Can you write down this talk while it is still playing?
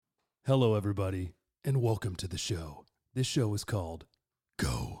Hello, everybody, and welcome to the show. This show is called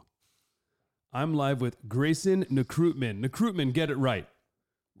Go. I'm live with Greyson Nekrutman. Nekrutman, get it right.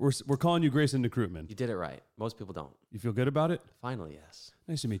 We're calling you Greyson Nekrutman. You did it right. Most people don't. You feel good about it? Finally, yes.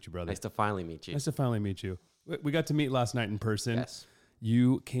 Nice to meet you, brother. Nice to finally meet you. Nice to finally meet you. We got to meet last night in person. Yes.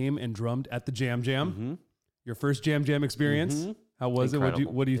 You came and drummed at the Jam Jam. Mm-hmm. Your first Jam Jam experience. Mm-hmm. How was Incredible. it?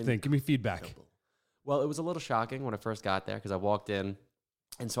 What do you think? Give me feedback. Incredible. Well, it was a little shocking when I first got there because I walked in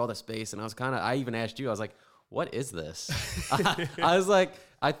and saw the space, and I even asked you, I was like, what is this? I was like,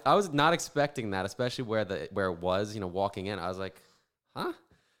 I was not expecting that, especially where it was, walking in. I was like, huh?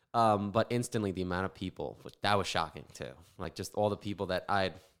 But instantly the amount of people, that was shocking too. Like just all the people that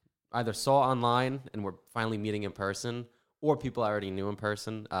I'd either saw online and were finally meeting in person, or people I already knew in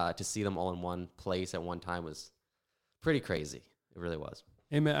person, to see them all in one place at one time was pretty crazy. It really was.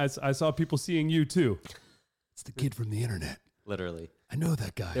 Hey man, I saw people seeing you too. It's the kid from the internet. Literally. I know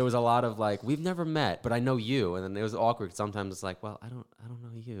that guy. There was a lot of like, we've never met, but I know you. And then it was awkward. Sometimes it's like, well, I don't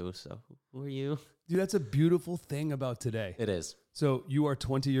know you. So who are you? Dude, that's a beautiful thing about today. It is. So you are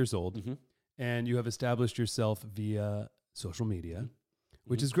 20 years old Mm-hmm. and you have established yourself via social media,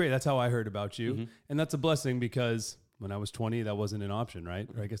 which is great. That's how I heard about you. Mm-hmm. And that's a blessing because when I was 20, that wasn't an option, right?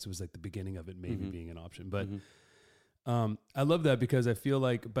 Or I guess it was like the beginning of it maybe being an option. But I love that because I feel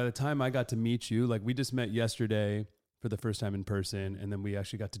like by the time I got to meet you, like we just met yesterday for the first time in person. And then we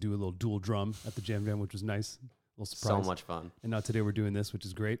actually got to do a little dual drum at the Jam Jam, which was nice. A little surprise. So much fun. And now today we're doing this, which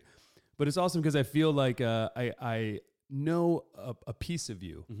is great. But it's awesome because I feel like I know a piece of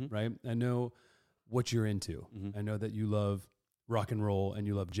you, right? I know what you're into. I know that you love rock and roll and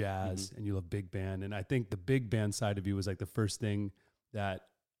you love jazz and you love big band. And I think the big band side of you was like the first thing that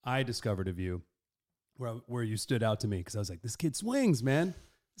I discovered of you where you stood out to me because I was like, this kid swings, man.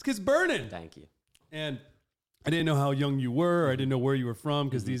 This kid's burning. Thank you. And I didn't know how young you were. Or I didn't know where you were from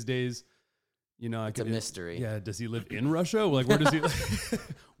because these days, It's a mystery. Yeah. Does he live in Russia? Like, where does he,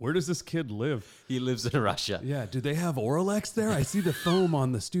 where does this kid live? He lives in Russia. Yeah. Do they have Oralex there? I see the foam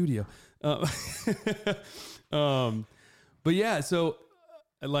on the studio. But yeah, so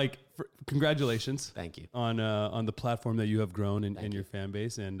congratulations. Thank you. On the platform that you have grown and your fan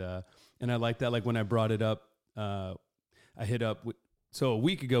base. And I like that. Like when I brought it up, I hit up, so a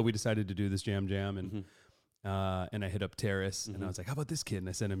week ago we decided to do this Jam Jam and I hit up Terrace and I was like, how about this kid? And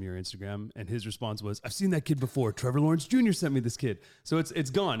I sent him your Instagram and his response was, I've seen that kid before. Trevor Lawrence Jr. sent me this kid. So it's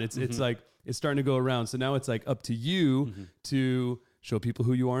gone. It's like, it's starting to go around. So now it's like up to you to show people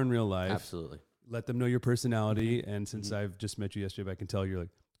who you are in real life. Absolutely. Let them know your personality. And since I've just met you yesterday, I can tell you're like,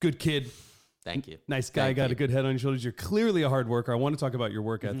 good kid. Thank you. Nice guy. Got a good head on your shoulders. You're clearly a hard worker. I want to talk about your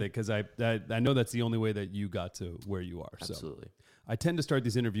work ethic because I know that's the only way that you got to where you are. Absolutely. So I tend to start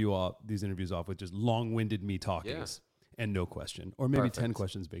these interviews off with just long-winded me talkings and no question, or maybe 10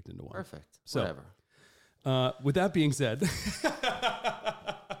 questions baked into one. Perfect. So, whatever. With that being said,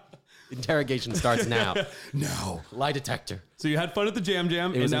 Interrogation starts now. no Lie detector. So you had fun at the Jam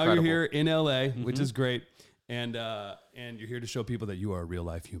Jam, and now incredible. you're here in LA, which is great. And you're here to show people that you are a real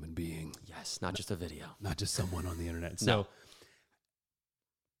life human being. Yes, not just a video. Not just someone on the internet. So No.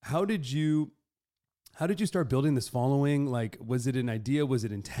 how did you start building this following? Like, was it an idea? Was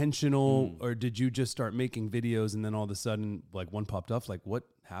it intentional? Or did you just start making videos and then all of a sudden like one popped up? Like what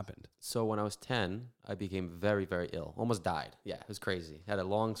happened? So when I was 10, I became very, very ill. Almost died. Yeah, it was crazy. Had a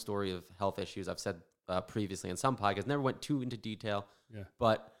long story of health issues. I've said previously in some podcasts, never went too into detail. Yeah.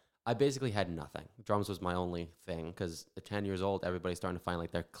 But I basically had nothing. Drums was my only thing because at 10 years old, everybody's starting to find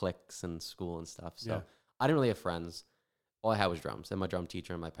like their cliques in school and stuff. So I didn't really have friends. All I had was drums and my drum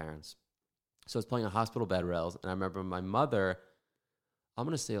teacher and my parents. So I was playing on hospital bed rails. And I remember my mother, I'm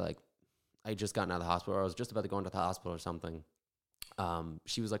going to say like, I had just gotten out of the hospital or I was just about to go into the hospital or something.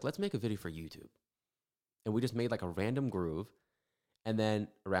 She was like, let's make a video for YouTube. And we just made like a random groove. And then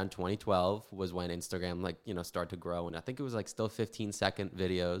around 2012 was when Instagram started to grow. And I think it was like still 15-second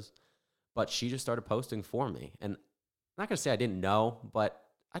videos. But she just started posting for me. And I'm not going to say I didn't know, but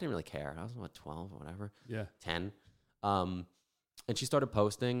I didn't really care. I was 12 or whatever. Yeah. 10. And she started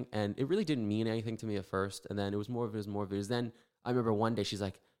posting and it really didn't mean anything to me at first. And then it was more videos. Then I remember one day she's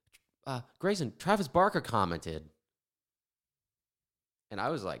like, Greyson, Travis Barker commented. And I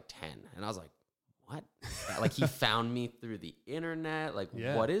was like 10 and I was like, what? Like he found me through the internet. Like,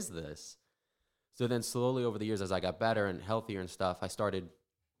 what is this? So then slowly over the years, as I got better and healthier and stuff, I started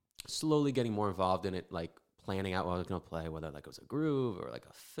slowly getting more involved in it, like planning out what I was going to play, whether like it was a groove or like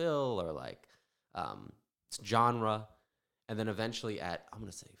a fill or like genre. And then eventually at, I'm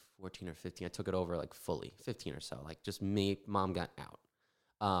going to say 14 or 15, I took it over like fully, 15 or so, like just me, mom got out.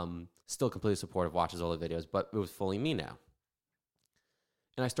 Still completely supportive, watches all the videos, but it was fully me now.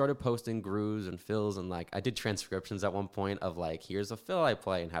 And I started posting grooves and fills, and like I did transcriptions at one point of like, here's a fill I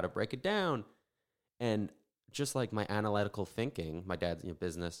play and how to break it down. And just like my analytical thinking, my dad's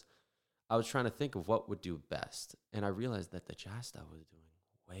business, I was trying to think of what would do best. And I realized that the jazz stuff was doing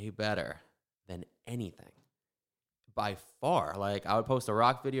way better than anything by far. Like I would post a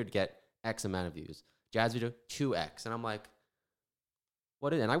rock video to get X amount of views, jazz video 2X. And I'm like,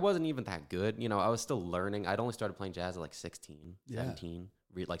 what is it? And I wasn't even that good. I was still learning. I'd only started playing jazz at like 16, 17,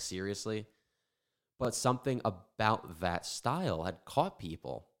 like seriously. But something about that style had caught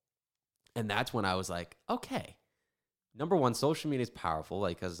people. And that's when I was like, okay. Number one, social media is powerful.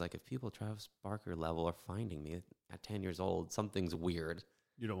 Like, because like if people Travis Barker level are finding me at 10 years old, something's weird.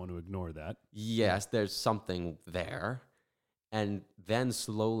 You don't want to ignore that. Yes, there's something there. And then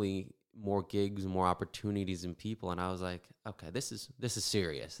slowly more gigs, more opportunities and people. And I was like, okay, this is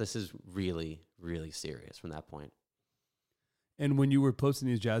serious. This is really, really serious from that point. And when you were posting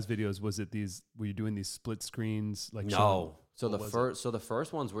these jazz videos, were you doing these split screens? Like no. So the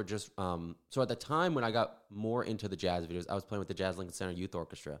first ones were just, so at the time when I got more into the jazz videos, I was playing with the Jazz Lincoln Center Youth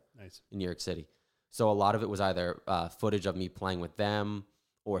Orchestra in New York City. So a lot of it was either footage of me playing with them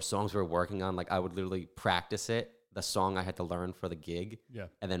or songs we were working on. Like I would literally practice it, the song I had to learn for the gig,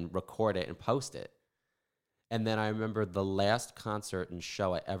 and then record it and post it. And then I remember the last concert and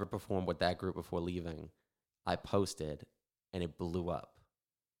show I ever performed with that group before leaving, I posted and it blew up.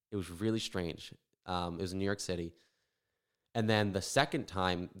 It was really strange. It was in New York City. And then the second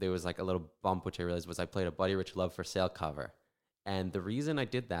time there was like a little bump, which I realized was I played a Buddy Rich Love for Sale cover. And the reason I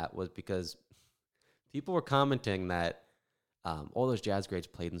did that was because people were commenting that all those jazz greats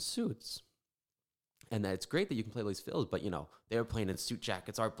played in suits. And that it's great that you can play these fills, but they were playing in suit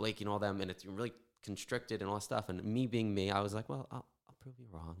jackets, Art Blakey and all them, and it's really constricted and all that stuff. And me being me, I was like, well, I'll prove you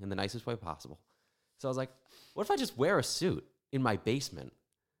wrong in the nicest way possible. So I was like, what if I just wear a suit in my basement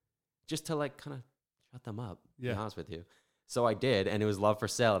just to like kind of shut them up, to be honest with you. So I did, and it was Love for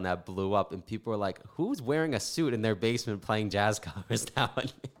Sale, and that blew up, and people were like, who's wearing a suit in their basement playing jazz covers now?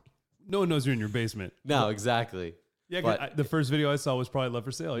 No one knows you're in your basement. No, exactly. Yeah, the first video I saw was probably Love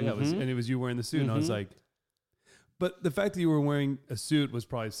for Sale. Yeah, it was you wearing the suit, and I was like, but the fact that you were wearing a suit was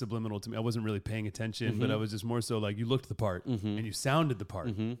probably subliminal to me. I wasn't really paying attention, but I was just more so like you looked the part, and you sounded the part,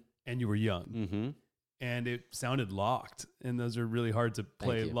 and you were young, and it sounded locked, and those are really hard to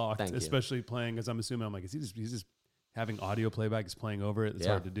play locked, especially playing, because I'm assuming, I'm like, he's just having audio playback, is playing over it. It's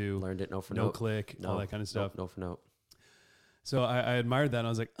hard to do. Learned it note for no note. click, all that kind of stuff. Note for note. So I admired that, and I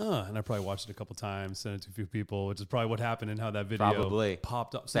was like, and I probably watched it a couple times, sent it to a few people, which is probably what happened and how that video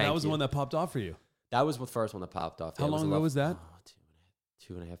popped off. So that was the one that popped off for you. That was the first one that popped off. How long ago was that?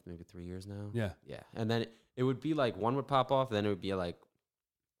 2.5, maybe 3 years now. Yeah. Yeah. And then it would be like one would pop off, then it would be like,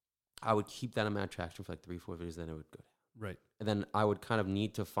 I would keep that amount of traction for like 3-4 videos, then it would go down. Right. And then I would kind of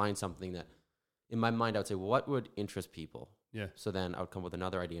need to find something that, in my mind, I would say, well, what would interest people? Yeah. So then I would come with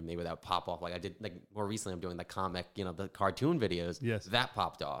another idea, maybe that would pop off. Like I did, like more recently, I'm doing the comic, the cartoon videos. Yes. That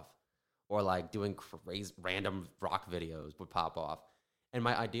popped off. Or like doing crazy, random rock videos would pop off. And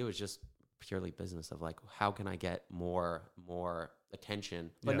my idea was just purely business of like, how can I get more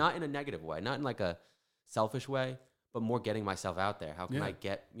attention, but not in a negative way, not in like a selfish way, but more getting myself out there. How can I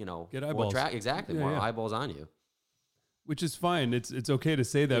get, get eyeballs. More eyeballs on you. Which is fine. It's okay to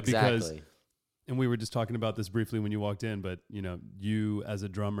say that because, and we were just talking about this briefly when you walked in, but you as a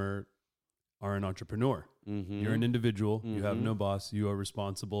drummer are an entrepreneur. You're an individual. You have no boss. You are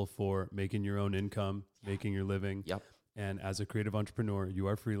responsible for making your own income, making your living. Yep. And as a creative entrepreneur, you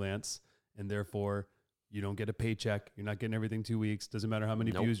are freelance, and therefore you don't get a paycheck. You're not getting everything 2 weeks. Doesn't matter how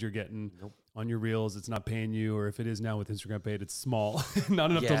many views you're getting on your reels. It's not paying you, or if it is now with Instagram paid, it's small,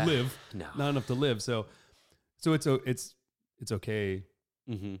 not enough to live. No. Not enough to live. So it's okay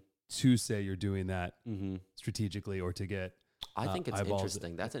to say you're doing that strategically, or to get. I think it's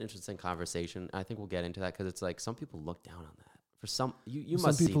interesting. That's an interesting conversation. I think we'll get into that because it's like some people look down on that. For some, you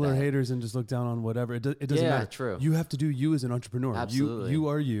must see that. Some people are haters and just look down on whatever. It doesn't matter. Yeah, true. You have to do you as an entrepreneur. Absolutely. You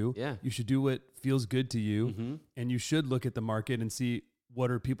are you. Yeah. You should do what feels good to you, and you should look at the market and see what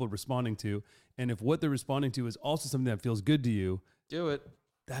are people responding to, and if what they're responding to is also something that feels good to you, do it.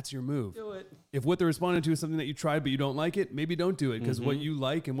 That's your move. Do it. If what they're responding to is something that you tried but you don't like it, maybe don't do it, because what you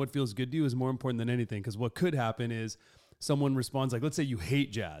like and what feels good to you is more important than anything. Because what could happen is someone responds, like, let's say you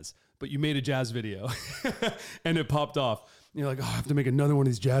hate jazz, but you made a jazz video and it popped off. You're like, I have to make another one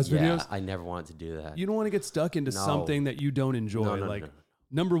of these jazz videos. I never wanted to do that. You don't want to get stuck into something that you don't enjoy. No.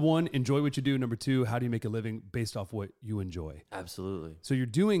 number one, enjoy what you do. Number two, how do you make a living based off what you enjoy? Absolutely. So you're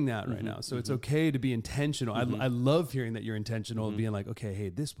doing that right now. So it's okay to be intentional. I love hearing that you're intentional and being like, okay,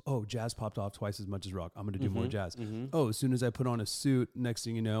 hey, jazz popped off twice as much as rock. I'm going to do more jazz. Oh, as soon as I put on a suit, next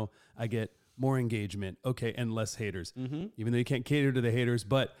thing you know, I get more engagement. Okay. And less haters, even though you can't cater to the haters,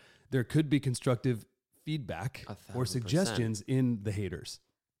 but there could be constructive feedback or suggestions in the haters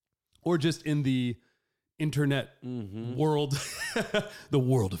or just in the internet world, the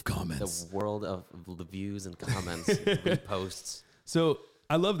world of comments, the world of the views and comments, reposts. So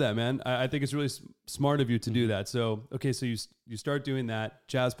I love that, man. I think it's really smart of you to do that. So, okay. So you start doing that.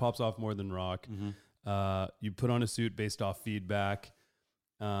 Jazz pops off more than rock. You put on a suit based off feedback.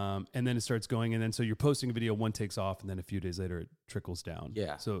 And then it starts going, and then so you're posting a video, one takes off, and then a few days later it trickles down.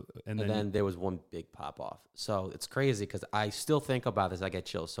 Yeah. So and then there was one big pop off. So it's crazy because I still think about this. I get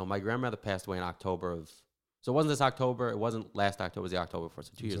chills. So my grandmother passed away in October of. So it wasn't this October. It wasn't last October. It was the October before.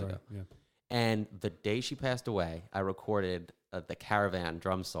 So 2 years ago. Yeah. And the day she passed away, I recorded the Caravan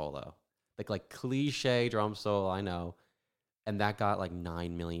drum solo, like cliche drum solo. I know, and that got like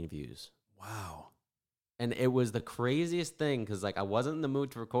 9 million views. Wow. And it was the craziest thing because like I wasn't in the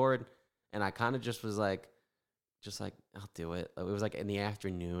mood to record, and I kind of just was like, I'll do it. It was like in the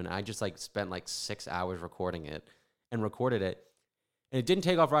afternoon. I just like spent like 6 hours recording it and recorded it, and it didn't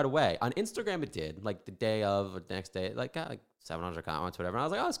take off right away. On Instagram, it did. Like the day of, or the next day, like got like 700 comments, whatever. And I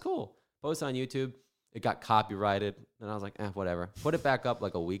was like, oh, that's cool. Posted on YouTube. It got copyrighted, and I was like, whatever. Put it back up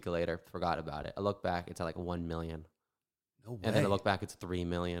like a week later. Forgot about it. I look back, it's at like 1 million. No way. And then I look back, it's 3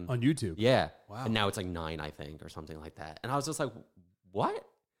 million. On YouTube? Yeah. Wow. And now it's like 9, I think, or something like that. And I was just like, what?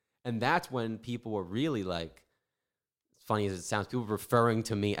 And that's when people were really like, as funny as it sounds, people were referring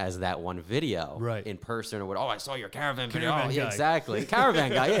to me as that one video. Right. In person or what? Oh, I saw your Caravan video. Caravan Oh, yeah, guy. exactly.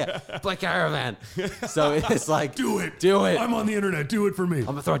 Caravan guy, yeah. Play Caravan. So it's like, Do it. I'm on the internet. Do it for me. I'm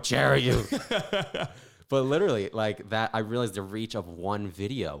going to throw a chair at you. But literally, like that, I realized the reach of one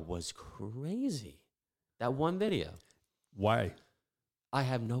video was crazy. That one video. Why? I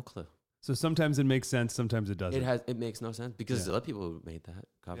have no clue. So sometimes it makes sense, sometimes it doesn't. It makes no sense because there's other people who made that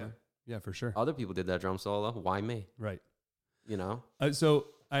cover. Yeah, for sure. Other people did that drum solo. Why me? Right. You know? So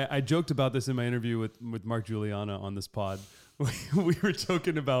I joked about this in my interview with Mark Juliana on this pod. We were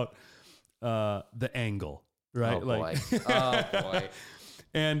joking about the angle, right? Oh, boy. Oh, boy.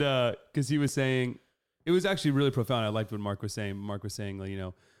 And because he was saying, it was actually really profound. I liked what Mark was saying. Mark was saying, like, you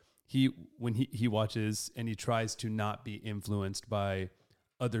know, when he watches and he tries to not be influenced by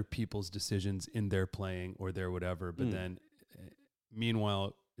other people's decisions in their playing or their whatever. But then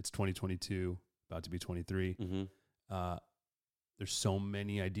meanwhile, it's 2022, about to be 23. There's so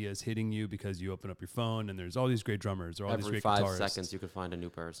many ideas hitting you because you open up your phone and there's all these great drummers or all these great guitarists. Every 5 seconds, you could find a new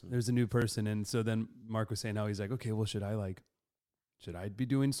person. There's a new person. And so then Mark was saying how he's like, okay, well, should I be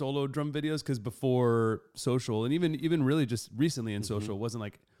doing solo drum videos? Because before social and even really just recently in social, wasn't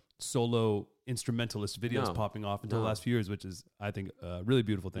like solo instrumentalist videos popping off until the last few years, which is, I think, a really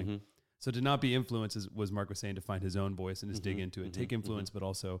beautiful thing. So to not be influenced, was Mark was saying, to find his own voice and just dig into it, take influence, but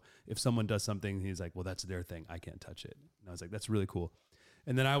also if someone does something, he's like, well, that's their thing. I can't touch it. And I was like, that's really cool.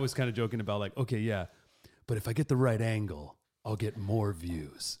 And then I was kind of joking about like, okay, yeah, but if I get the right angle, I'll get more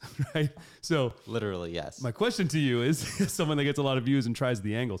views, right? So literally, yes. My question to you is, someone that gets a lot of views and tries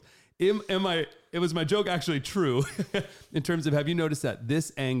the angles, was my joke actually true in terms of, have you noticed that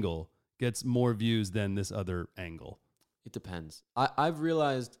this angle gets more views than this other angle? It depends. I've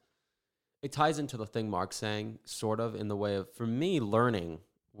realized it ties into the thing Mark's saying, sort of, in the way of, for me, learning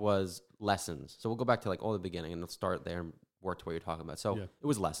was lessons. So we'll go back to like all the beginning and let's start there and work to what you're talking about. So it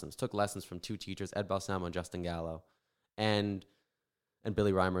was lessons. Took lessons from 2 teachers, Ed Balsamo and Justin Gallo, and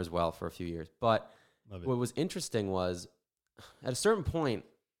Billy Reimer as well for a few years. But what was interesting was, at a certain point,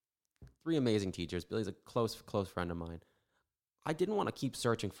 3 amazing teachers. Billy's a close friend of mine. I didn't want to keep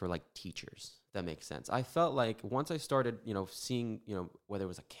searching for like teachers. If that makes sense. I felt like once I started, seeing, whether it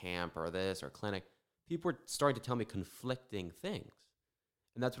was a camp or this or a clinic, people were starting to tell me conflicting things.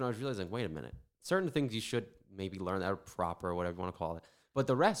 And that's when I was realizing, wait a minute, certain things you should maybe learn that are proper or whatever you want to call it. But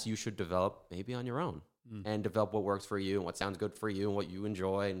the rest you should develop maybe on your own and develop what works for you and what sounds good for you and what you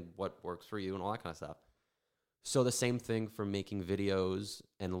enjoy and what works for you and all that kind of stuff. So the same thing for making videos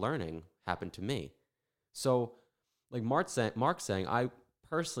and learning happened to me. So like Mark's saying, I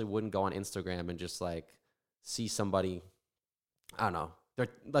personally wouldn't go on Instagram and just like see somebody, I don't know,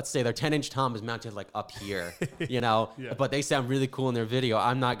 let's say their 10-inch tom is mounted like up here, but they sound really cool in their video.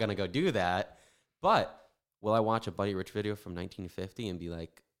 I'm not going to go do that. But will I watch a Buddy Rich video from 1950 and be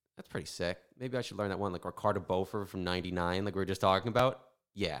like, that's pretty sick. Maybe I should learn that one, like Ricardo Beaufort from 99, like we were just talking about.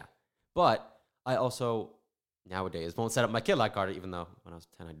 Yeah. But I also nowadays won't set up my kid like Carter, even though when I was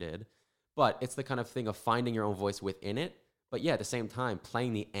 10 I did. But it's the kind of thing of finding your own voice within it. But yeah, at the same time,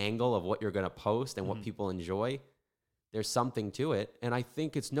 playing the angle of what you're going to post and what people enjoy, there's something to it. And I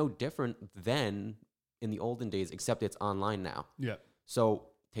think it's no different than in the olden days, except it's online now. Yeah. So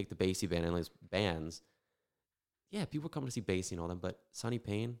take the Basie band and those bands. Yeah, people come to see Basie and all them, but Sonny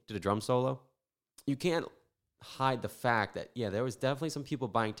Payne did a drum solo. You can't hide the fact that, yeah, there was definitely some people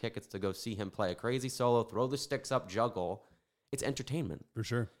buying tickets to go see him play a crazy solo, throw the sticks up, juggle. It's entertainment. For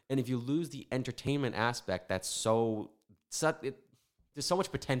sure. And if you lose the entertainment aspect, there's so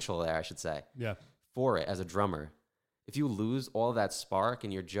much potential there, I should say, for it as a drummer. If you lose all that spark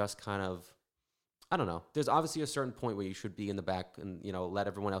and you're just kind of, I don't know, there's obviously a certain point where you should be in the back and, you know, let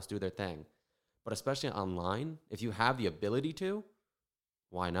everyone else do their thing. But especially online, if you have the ability to,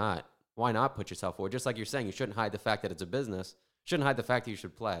 why not? Why not put yourself forward? Just like you're saying, you shouldn't hide the fact that it's a business. Shouldn't hide the fact that you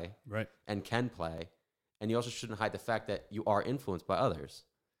should play and can play. And you also shouldn't hide the fact that you are influenced by others.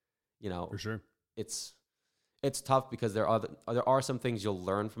 You know, for sure. It's tough because there are some things you'll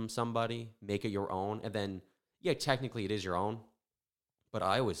learn from somebody, make it your own, and then yeah, technically it is your own. But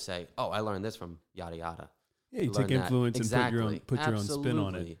I always say, oh, I learned this from yada yada. Yeah, you take influence and put your own spin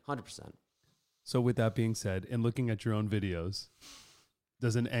on it. 100%. So with that being said, and looking at your own videos,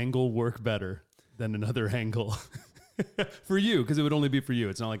 does an angle work better than another angle? For you, because it would only be for you.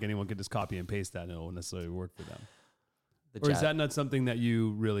 It's not like anyone could just copy and paste that and it won't necessarily work for them. Or is that not something that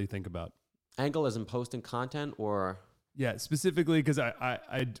you really think about? Angle as in posting content or? Yeah, specifically because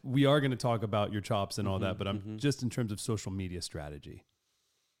we are going to talk about your chops and all that, but I'm just in terms of social media strategy.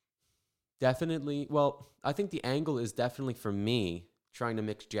 Definitely. Well, I think the angle is definitely for me trying to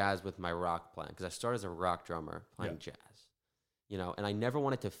mix jazz with my rock playing because I started as a rock drummer playing jazz. You know, and I never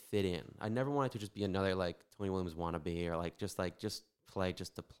wanted to fit in. I never wanted to just be another like Tony Williams wannabe or just play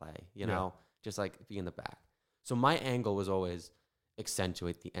just to play, you know, just like be in the back. So my angle was always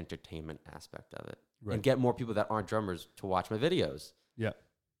accentuate the entertainment aspect of it and get more people that aren't drummers to watch my videos. Yeah.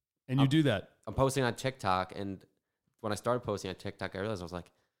 And you do that. I'm posting on TikTok. And when I started posting on TikTok, I realized I was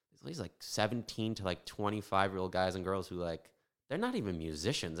like, these like 17 to like 25-year-old guys and girls who like, they're not even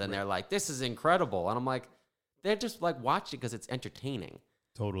musicians. And they're like, this is incredible. And I'm like, they're just like watching because it's entertaining.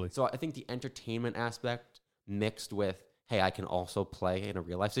 Totally. So I think the entertainment aspect mixed with, hey, I can also play in a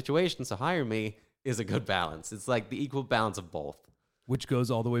real life situation, so hire me, is a good balance. It's like the equal balance of both. Which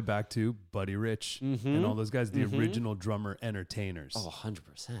goes all the way back to Buddy Rich and all those guys, the original drummer entertainers. Oh, 100%.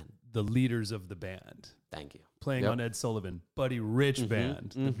 The leaders of the band. Thank you. Playing on Ed Sullivan, Buddy Rich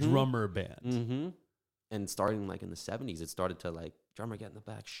band, the drummer band. And starting like in the 70s, it started to like, drummer get in the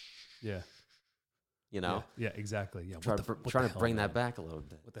back. Shh. Yeah. You know? Yeah, exactly. Yeah. Trying to bring that back a little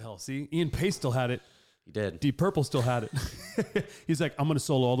bit. What the hell? See, Ian Pace still had it. He did. Deep Purple still had it. He's like, I'm going to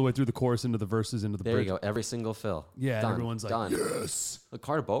solo all the way through the chorus into the verses, into the bridge. There you go. Every single fill. Yeah. Done. Everyone's like, done. Yes.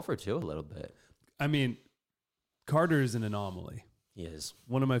 Carter Beauford too, a little bit. I mean, Carter is an anomaly. He is.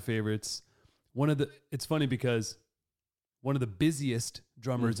 One of my favorites. It's funny because one of the busiest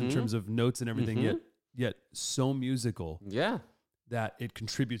drummers in terms of notes and everything, yet so musical. Yeah. That it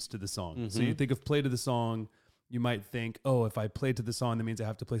contributes to the song. So you think of play to the song, you might think, oh, if I play to the song, that means I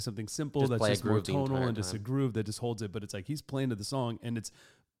have to play something simple that's just more tonal and just a groove that just holds it. But it's like he's playing to the song, and it's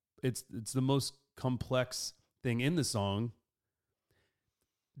the most complex thing in the song.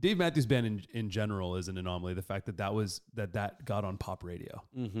 Dave Matthews Band in general is an anomaly. The fact that got on pop radio,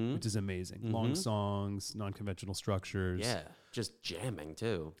 which is amazing. Long songs, non-conventional structures. Yeah, just jamming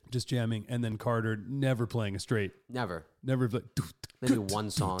too. Just jamming. And then Carter never playing a straight. Never. Like, maybe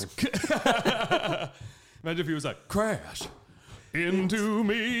one song. Imagine if he was like, crash into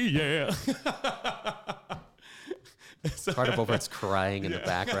me, yeah. Carter Beauford's crying in the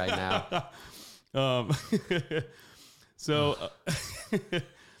back right now.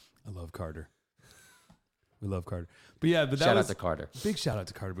 I love Carter. We love Carter. But yeah, but shout out to Carter. Big shout out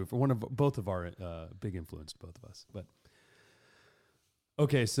to Carter for both of our big influence, both of us. But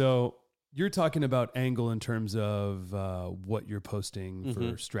okay, so you're talking about angle in terms of what you're posting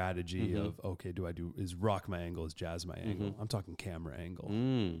for strategy of, okay, is rock my angle, is jazz my angle? I'm talking camera angle.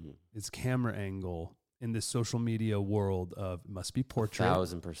 Is camera angle in this social media world of must be portrait.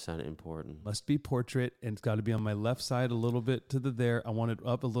 1,000% important. Must be portrait, and it's got to be on my left side a little bit to the there. I want it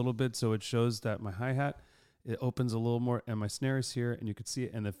up a little bit so it shows that my hi-hat, it opens a little more, and my snare is here, and you can see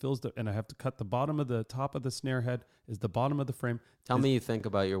it, and it fills and I have to cut the bottom of the top of the snare head is the bottom of the frame. Tell me you think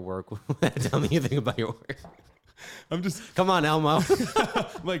about your work. Tell me you think about your work. I'm just come on, Elmo.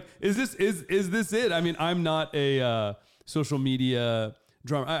 Like, is this it? I mean, I'm not a social media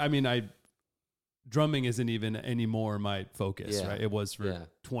drummer. I mean, drumming isn't even anymore my focus, right? It was for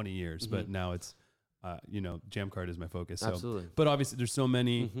 20 years, but now it's jam card is my focus. So, Absolutely. but obviously there's so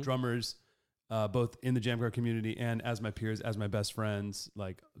many drummers, both in the jam card community and as my peers, as my best friends,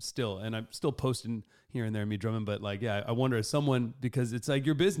 like still, and I'm still posting here and there me drumming, but like, yeah, I wonder as someone, because it's like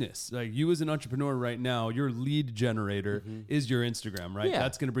your business, like you as an entrepreneur right now, your lead generator is your Instagram, right? Yeah.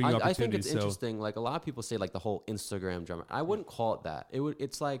 That's going to bring you opportunities. I think it's interesting. Like a lot of people say like the whole Instagram drummer. I wouldn't call it that.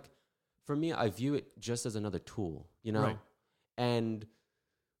 It's like, for me, I view it just as another tool, Right. And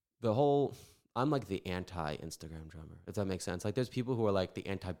I'm like the anti-Instagram drummer, if that makes sense. Like there's people who are like the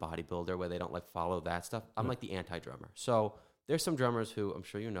anti-bodybuilder where they don't like follow that stuff. I'm like the anti-drummer. So there's some drummers who I'm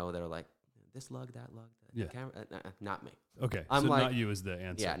sure you know that are like this lug, that Yeah. camera. Not me. Okay. I'm so like, not you as the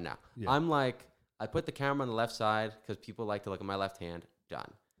answer. Yeah, no. Yeah. I'm like, I put the camera on the left side because people like to look at my left hand.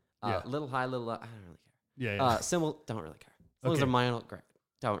 Done. Little high, little low. I don't really care. Yeah. Cymbal, don't really care. As long as Okay. they're mine, great.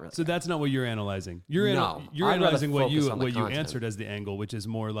 Don't really So care. that's not what you're analyzing. You're No. you're I'd rather analyzing what focus on the you content. answered as the angle, which is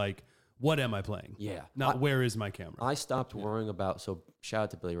more like, what am I playing? Yeah. Not where is my camera? I stopped worrying about, so shout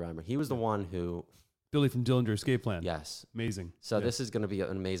out to Billy Reimer. He was the one who, Billy from Dillinger Escape Plan. yes. Amazing. So this is going to be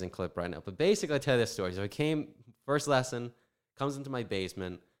an amazing clip right now. But basically, I tell you this story. So he first lesson, comes into my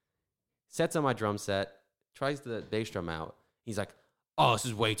basement, sets on my drum set, tries the bass drum out. He's like, oh, this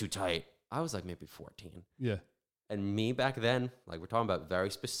is way too tight. I was like maybe 14. Yeah. And me back then, like we're talking about very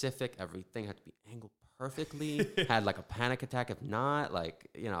specific, everything had to be angled perfectly, had like a panic attack if not, like,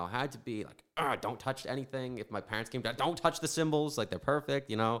 had to be like, don't touch anything. If my parents came down, don't touch the cymbals, like they're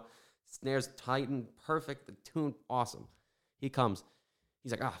perfect, snares tightened, perfect, the tune, awesome. He comes,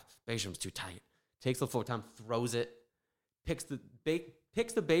 he's like, bass drum's too tight. Takes the floor time, throws it, picks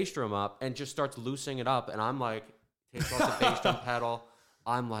the bass drum up and just starts loosening it up. And I'm like, takes off the bass drum pedal.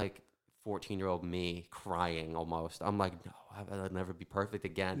 I'm like, 14-year-old me crying almost. I'm like, no, I'll never be perfect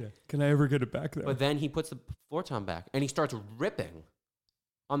again. Yeah. Can I ever get it back there? But then he puts the floor tom back and he starts ripping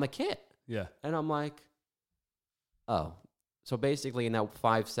on the kit. Yeah. And I'm like, oh. So basically in that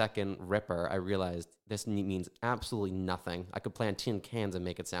 5-second ripper, I realized this means absolutely nothing. I could play on tin cans and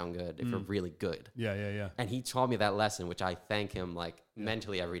make it sound good if you're really good. Yeah. And he taught me that lesson, which I thank him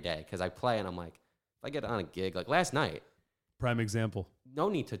mentally every day because I play and I'm like, if I get on a gig, like last night, Prime example. no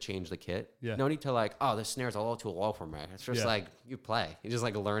need to change the kit. Yeah. No need to like, oh, this snare's a little too low for me. It's just like, you play. You just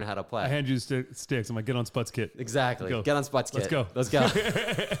like learn how to play. I hand you sticks. I'm like, get on Sput's kit. Exactly. Go. Get on Sput's kit. Let's go.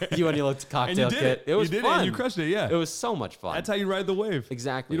 You and your little cocktail And you did kit. it. It was you did fun. it and you crushed it, yeah. It was so much fun. That's how you ride the wave.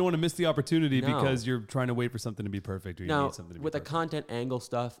 Exactly. You don't want to miss the opportunity No. because you're trying to wait for something to be perfect or you Now, need something to be with the perfect. content angle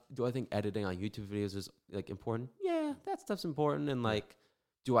stuff, do I think editing on YouTube videos is like important? Yeah, that stuff's important. And like,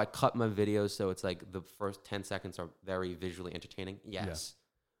 do I cut my videos so it's like the first 10 seconds are very visually entertaining? Yes.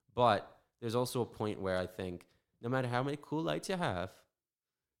 But there's also a point where I think no matter how many cool lights you have,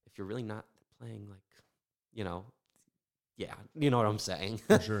 if you're really not playing like, yeah, you know what I'm saying?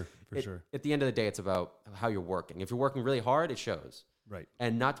 For sure. At the end of the day, it's about how you're working. If you're working really hard, it shows. Right.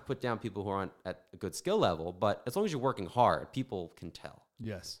 And not to put down people who aren't at a good skill level, but as long as you're working hard, people can tell.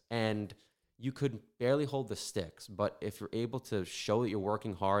 Yes. And you could barely hold the sticks, but if you're able to show that you're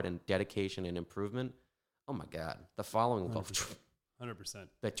working hard and dedication and improvement, oh my God, the following will go. 100%.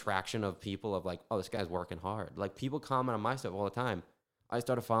 The traction of people of like, oh, this guy's working hard. Like people comment on my stuff all the time. I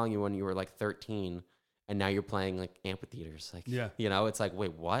started following you when you were like 13 and now you're playing like amphitheaters. Like, Yeah. it's like,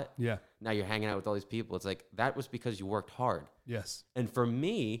 wait, what? Yeah. Now you're hanging out with all these people. It's like, that was because you worked hard. Yes. And for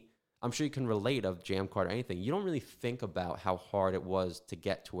me, I'm sure you can relate of jam card or anything. You don't really think about how hard it was to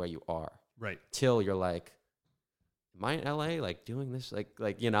get to where you are. Right. Till you're like, am I in LA? Like doing this? Like,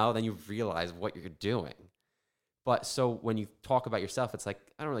 then you realize what you're doing. But so when you talk about yourself, it's like,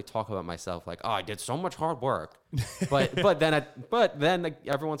 I don't really talk about myself like, oh, I did so much hard work. but then like,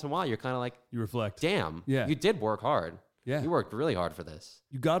 every once in a while, you're kind of like, You reflect. damn, Yeah. you did work hard. Yeah. You worked really hard for this.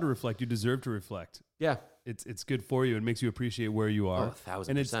 You got to reflect. You deserve to reflect. Yeah. It's good for you. It makes you appreciate where you are.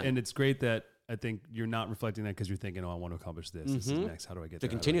 1,000%. And it's great that I think you're not reflecting that because you're thinking, oh, I want to accomplish this. This is next. How do I get To there?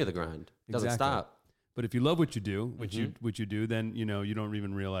 continue the grind. Doesn't Exactly. stop. But if you love what you do, which you do, then you don't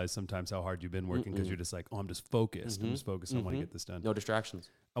even realize sometimes how hard you've been working because you're just like, oh, I'm just focused. I'm just focused. I want to get this done. No distractions.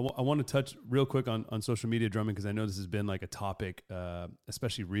 I want to touch real quick on social media drumming because I know this has been like a topic,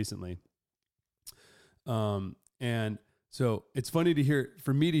 especially recently. And so it's funny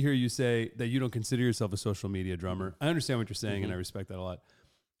for me to hear you say that you don't consider yourself a social media drummer. I understand what you're saying and I respect that a lot.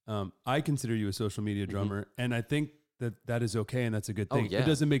 I consider you a social media drummer and I think that is okay and that's a good thing. yeah. It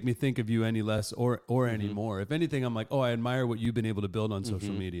doesn't make me think of you any less or any more. If anything, I'm like, oh, I admire what you've been able to build on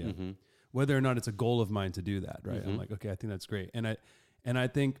social media. Whether or not it's a goal of mine to do that, right? I'm like, okay, I think that's great. And I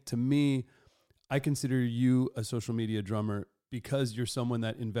think to me, I consider you a social media drummer because you're someone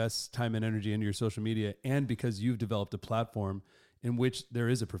that invests time and energy into your social media and because you've developed a platform in which there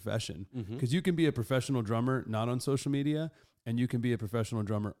is a profession, because you can be a professional drummer not on social media, and you can be a professional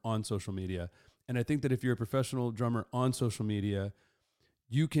drummer on social media. And I think that if you're a professional drummer on social media,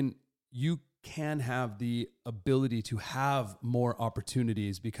 you can have the ability to have more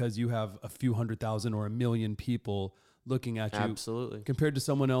opportunities because you have a few 100,000 or 1 million people looking at you. Absolutely. Compared to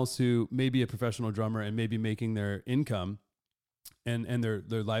someone else who may be a professional drummer and maybe making their income and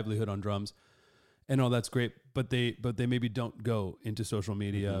their livelihood on drums. And all that's great, but they maybe don't go into social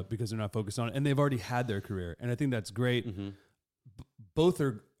media because they're not focused on it, and they've already had their career. And I think that's great. Both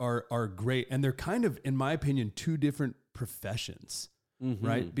are great, and they're kind of, in my opinion, two different professions,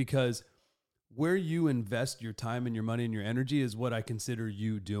 right? Because where you invest your time and your money and your energy is what I consider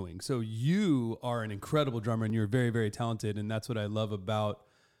you doing. So you are an incredible drummer, and you're very, very talented, and that's what I love about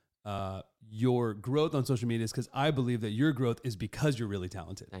your growth on social media, is because I believe that your growth is because you're really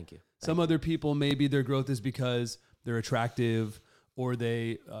talented. Thank you. Some other people, maybe their growth is because they're attractive, or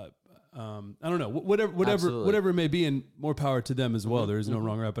they, I don't know, whatever it may be, and more power to them as well. There is no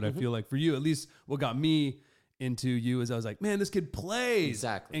wrong or right, but I feel like for you, at least what got me into you is I was like, man, this kid plays.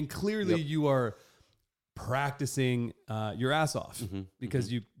 Exactly. And clearly you are practicing your ass off,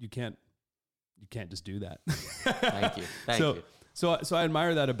 because you can't just do that. Thank you. Thank you. So I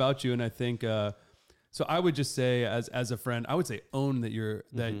admire that about you, and I think so. I would just say, as a friend, I would say own that you're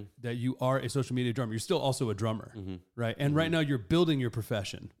that you are a social media drummer. You're still also a drummer, right? And right now you're building your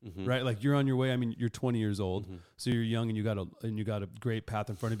profession, right? Like you're on your way. I mean, you're 20 years old, so you're young, and you got a great path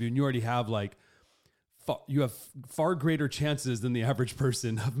in front of you, and you already have you have far greater chances than the average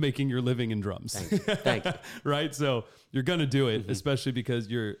person of making your living in drums. Thank you. Right? So you're gonna do it, especially because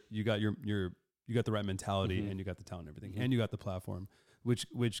you got the right mentality, and you got the talent and everything, and you got the platform,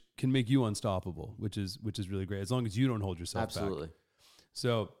 which can make you unstoppable, which is really great, as long as you don't hold yourself back.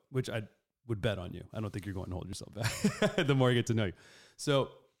 So, which I would bet on you. I don't think you're going to hold yourself back the more I get to know you. So,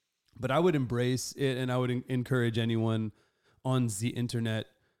 but I would embrace it, and I would encourage anyone on the internet,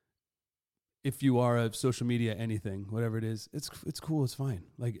 if you are a social media, anything, whatever it is, it's cool. It's fine.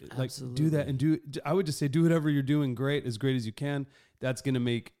 Like do that, and I would just say, do whatever you're doing as great as you can. That's going to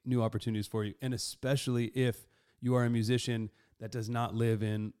make new opportunities for you. And especially if you are a musician that does not live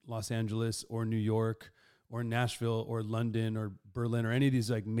in Los Angeles or New York or Nashville or London or Berlin or any of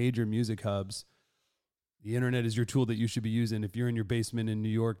these like major music hubs, the internet is your tool that you should be using. If you're in your basement in New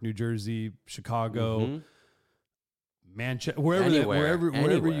York, New Jersey, Chicago, Manchester,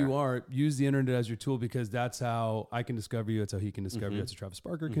 wherever you are, use the internet as your tool, because that's how I can discover you. That's how he can discover you. That's how Travis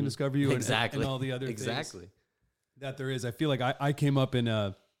Barker can discover you. And all the other things that there is. I feel like I came up in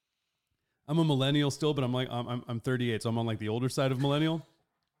I'm a millennial still, but I'm 38, so I'm on like the older side of millennial.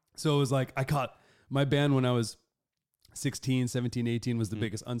 So it was like I caught my band when I was 16, 17, 18 was the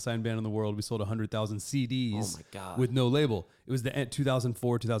biggest unsigned band in the world. We sold 100,000 CDs with no label. It was the end.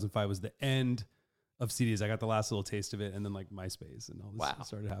 2004, 2005 was the end of CDs. I got the last little taste of it, and then like MySpace and all this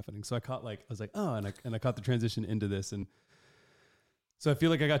started happening. So I was like, oh, and I caught the transition into this, and so I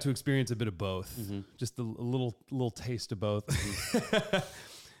feel like I got to experience a bit of both, just a little taste of both.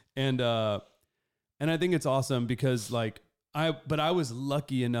 And I think it's awesome because I was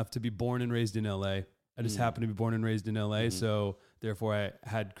lucky enough to be born and raised in LA. I just happened to be born and raised in LA. So therefore I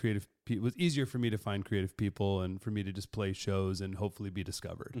had creative people. It was easier for me to find creative people and for me to just play shows and hopefully be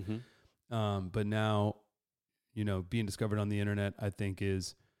discovered. But now, being discovered on the internet, I think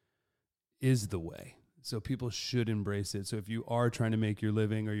is the way. So people should embrace it. So if you are trying to make your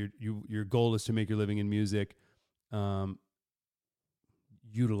living, or your goal is to make your living in music,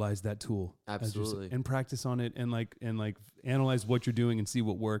 utilize that tool. Absolutely. And practice on it, and analyze what you're doing and see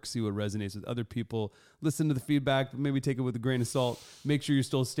what works, see what resonates with other people. Listen to the feedback, but maybe take it with a grain of salt. Make sure you're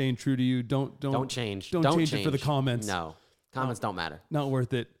still staying true to you. Don't change. Don't change it for the comments. No. Comments don't matter. Not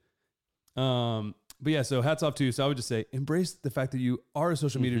worth it. But yeah, so hats off to you. So I would just say, embrace the fact that you are a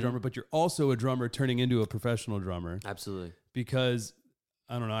social media drummer, but you're also a drummer turning into a professional drummer. Absolutely. Because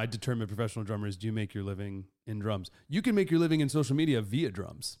I don't know, I determine professional drummers, do you make your living in drums? You can make your living in social media via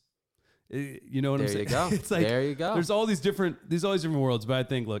drums. You know what I'm saying? There you go. It's like, there you go. There's all these different worlds, but I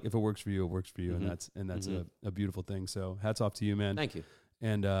think, look, if it works for you, it works for you. And that's a beautiful thing. So hats off to you, man. Thank you.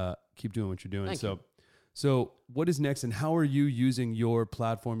 And, keep doing what you're doing. Thank you. So what is next, and how are you using your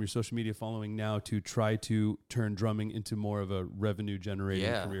platform, your social media following now to try to turn drumming into more of a revenue generating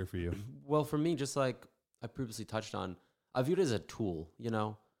career for you? Well, for me, just like I previously touched on, I viewed it as a tool,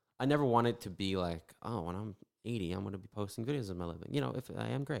 I never wanted to be like, oh, when I'm 80, I'm going to be posting videos of my living. If I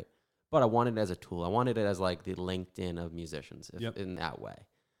am, great. But I wanted it as a tool. I wanted it as like the LinkedIn of musicians in that way.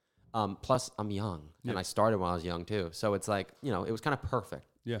 Plus, I'm young, and I started when I was young too. So it's like, it was kind of perfect.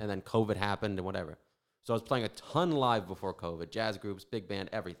 Yeah. And then COVID happened and whatever. So I was playing a ton live before COVID, jazz groups, big band,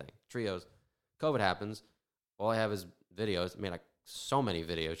 everything, trios. COVID happens. All I have is videos. I made like so many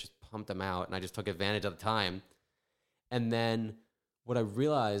videos, just pumped them out, and I just took advantage of the time. And then what I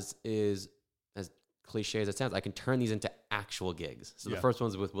realized is, as cliche as it sounds, I can turn these into actual gigs. So the first one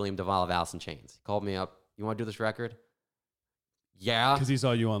was with William Duvall of Alice in Chains. He called me up. You want to do this record? Yeah. Because he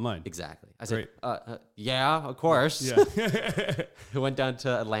saw you online. Exactly. I said, yeah, of course. Yeah. I went down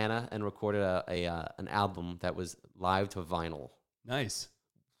to Atlanta and recorded an album that was live to vinyl. Nice.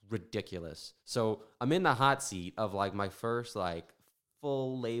 Ridiculous. So I'm in the hot seat of like my first like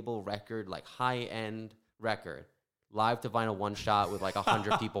full label record, like high end record, live to vinyl, one shot with like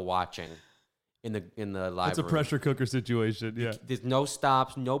 100 people watching in the live. It's a pressure cooker situation. Yeah. There's no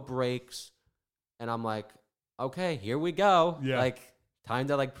stops, no breaks, and I'm like, okay, here we go. Yeah. Like, time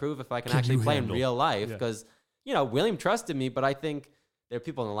to like prove if I can actually play in real life. Yeah. Because, you know, William trusted me, but I think there are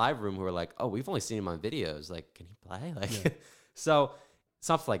people in the live room who are like, oh, we've only seen him on videos. Like, can he play? Like, so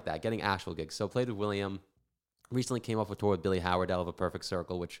stuff like that, getting actual gigs. So played with William. Recently came off a tour with Billy Howardell of A Perfect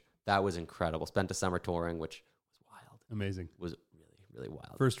Circle, which that was incredible. Spent a summer touring, which was wild. Amazing. Was really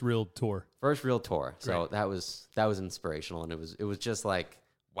wild. First real tour. First real tour. Great. So that was inspirational, and it was just like,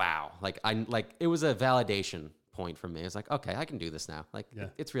 wow. Like it was a validation point for me. It's like, okay, I can do this now. Like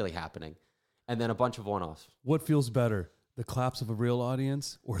it's really happening. And then a bunch of one-offs. What feels better, the claps of a real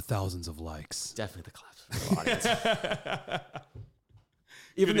audience or thousands of likes? Definitely the claps of a real audience.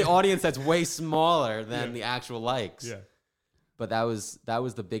 Even the audience that's way smaller than the actual likes. Yeah. But that was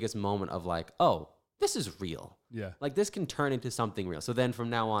the biggest moment of like, oh, this is real. Yeah. Like this can turn into something real. So then from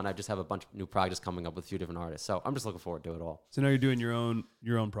now on, I just have a bunch of new projects coming up with a few different artists. So I'm just looking forward to it all. So now you're doing your own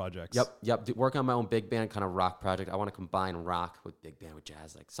projects. Yep. Working on my own big band kind of rock project. I want to combine rock with big band with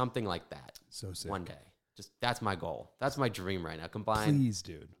jazz, like something like that. So sick. One day. Just that's my goal. That's my dream right now. Combine, please,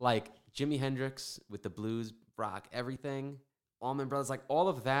 dude. Like Jimi Hendrix with the blues, rock, everything. Allman Brothers, like all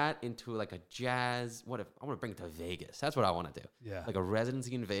of that into like a jazz. What if I want to bring it to Vegas? That's what I want to do. Yeah. Like a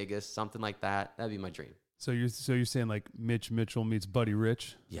residency in Vegas, something like that. That'd be my dream. So you're saying like Mitch Mitchell meets Buddy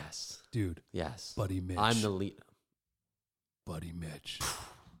Rich? Yes. Dude. Yes. Buddy Mitch. I'm the lead. Buddy Mitch.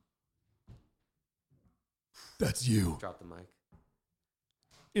 That's you. Drop the mic.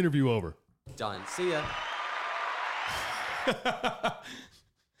 Interview over. Done. See ya.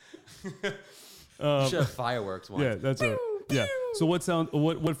 Should have fireworks one. Yeah, that's it. Yeah. So what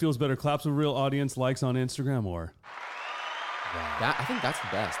feels better? Claps of real audience, likes on Instagram, or? I think that's the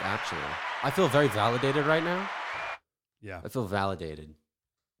best, actually. I feel very validated right now. Yeah. I feel validated.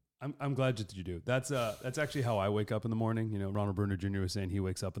 I'm glad that you do. That's actually how I wake up in the morning. You know, Ronald Bruner Jr. was saying he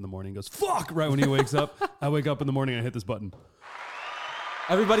wakes up in the morning and goes, fuck, right when he wakes up. I wake up in the morning and I hit this button.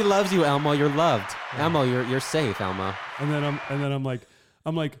 Everybody loves you, Elmo. You're loved. Yeah. Elmo, you're safe, Elmo. And then I'm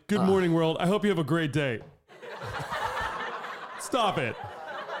like, good morning, world. I hope you have a great day. Stop it.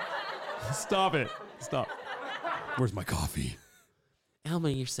 Stop it. Stop. Where's my coffee? Elmo,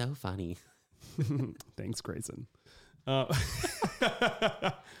 you're so funny. Thanks, Greyson.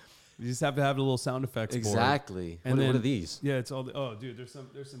 You just have to have the little sound effects. Exactly. And what are these? Yeah, it's all. Dude, there's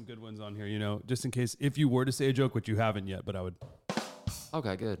some good ones on here. You know, just in case if you were to say a joke, which you haven't yet, but I would.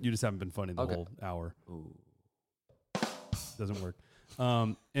 Okay, good. You just haven't been funny the whole hour. Ooh. Doesn't work.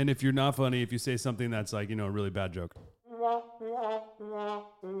 And if you're not funny, if you say something that's like, you know, a really bad joke. My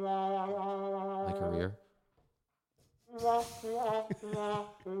career.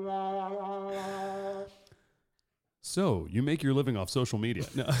 So you make your living off social media.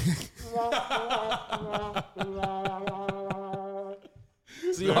 No.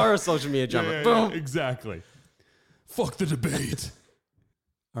 So you are a social media drummer. Yeah, Boom. Exactly. Fuck the debate.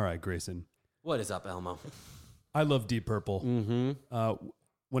 All right, Greyson. What is up, Elmo? I love Deep Purple. Mm-hmm.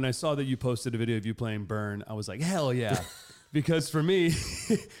 When I saw that you posted a video of you playing Burn, I was like, hell yeah. Because for me,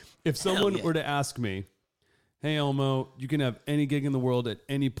 if someone were to ask me, hey, Elmo, you can have any gig in the world at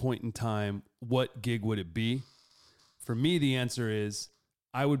any point in time, what gig would it be? For me, the answer is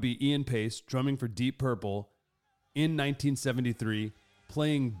I would be Ian Pace drumming for Deep Purple in 1973,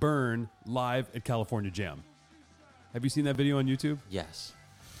 playing Burn live at California Jam. Have you seen that video on YouTube? Yes.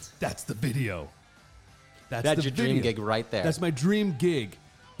 That's the video. That's your dream gig right there. That's my dream gig.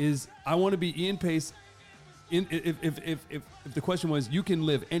 Is I want to be Ian Pace. If the question was, you can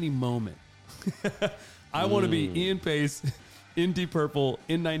live any moment, I want to be Ian Pace in Deep Purple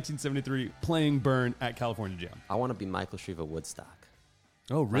in 1973 playing Burn at California Jam. I want to be Michael Shriver Woodstock.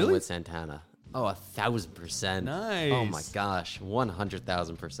 Oh, really? With Santana. Oh, 1,000%. Nice. Oh my gosh,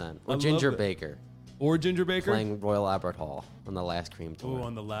 100,000%. Or Ginger Baker. Or Ginger Baker? Playing Royal Albert Hall on the Last Cream tour. Oh,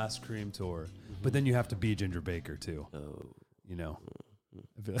 on the Last Cream tour. Mm-hmm. But then you have to be Ginger Baker too. Oh. You know.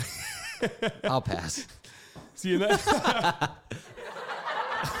 I'll pass. See you in that.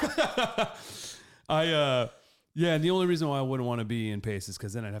 Yeah, and the only reason why I wouldn't want to be in pace is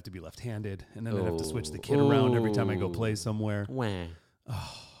because then I'd have to be left-handed, and then I'd have to switch the kit around every time I go play somewhere. Wah.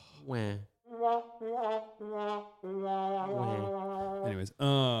 Wah. Anyways,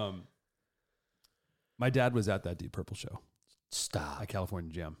 my dad was at that Deep Purple show Stop. at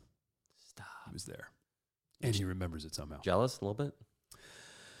California Jam. Stop. He was there, and he remembers it somehow. Jealous a little bit?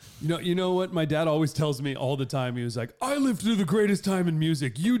 You know what? My dad always tells me all the time. He was like, "I lived through the greatest time in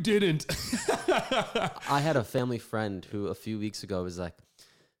music. You didn't." I had a family friend who a few weeks ago was like,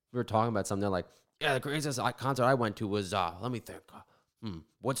 we were talking about something. They're like, yeah, the greatest concert I went to was, let me think,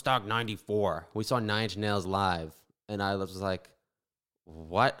 Woodstock 94. We saw 9 Inch Nails live. And I was like,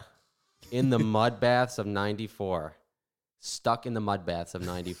 what? In the mud baths of 94. Stuck in the mud baths of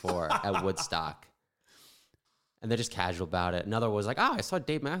 94 at Woodstock. And they're just casual about it. Another was like, oh, I saw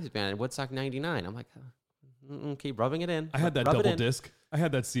Dave Matthews Band at Woodstock 99. I'm like, keep rubbing it in. I had that double disc. I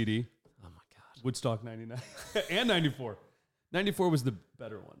had that CD. Oh, my God. Woodstock 99 and 94. 94 was the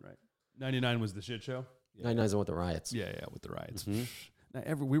better one, right? 99 was the shit show. Yeah. 99 is with the riots. Yeah, with the riots.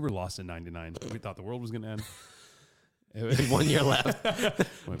 We were lost in 99. We thought the world was going to end. 1 year left.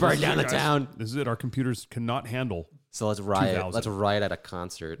 Burn down the town. This is it. Our computers cannot handle. So let's riot. Let's riot at a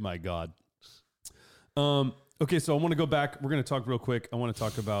concert. My God. Okay, so I want to go back. We're going to talk real quick. I want to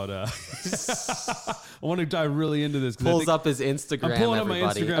talk about. I want to dive really into this. Pulls up his Instagram. I'm pulling everybody. up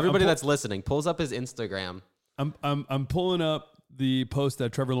my Instagram. Everybody that's listening, pulls up his Instagram. I'm pulling up the post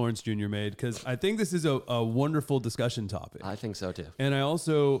that Trevor Lawrence Jr. made because I think this is a wonderful discussion topic. I think so too. And I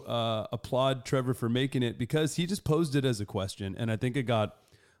also applaud Trevor for making it because he just posed it as a question, and I think it got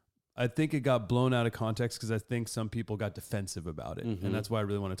blown out of context because I think some people got defensive about it, and that's why I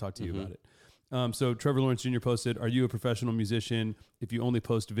really want to talk to you about it. So Trevor Lawrence Jr. posted, "Are you a professional musician if you only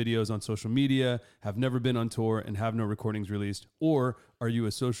post videos on social media, have never been on tour, and have no recordings released, or are you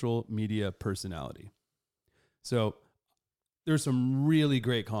a social media personality?" So there's some really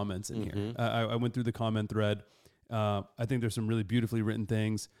great comments in here. I went through the comment thread. I think there's some really beautifully written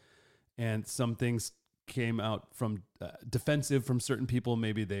things, and some things came out from defensive from certain people.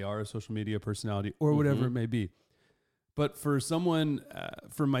 Maybe they are a social media personality or whatever it may be. But for someone,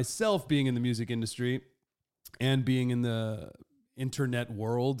 for myself being in the music industry and being in the internet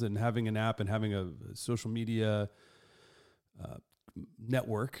world and having an app and having a social media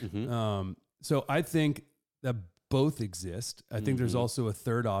network. So I think that both exist. I think there's also a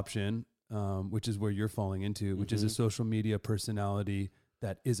third option, which is where you're falling into, which is a social media personality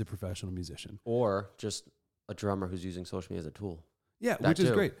that is a professional musician. Or just a drummer who's using social media as a tool. Yeah, which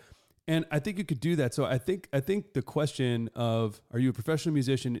is great. And I think you could do that. So I think the question of, are you a professional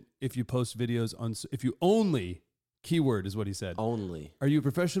musician if you post videos on, if you only, keyword is what he said. Only. Are you a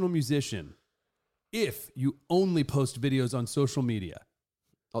professional musician if you only post videos on social media?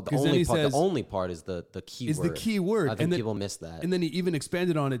 Oh, the only part is the key word. Is the key word. I think people miss that. And then he even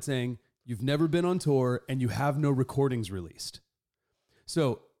expanded on it saying, you've never been on tour and you have no recordings released.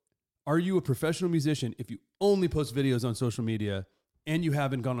 So are you a professional musician if you only post videos on social media and you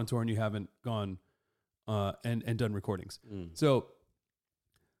haven't gone on tour and you haven't gone and done recordings? So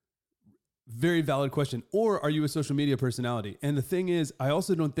very valid question. Or are you a social media personality? And the thing is, I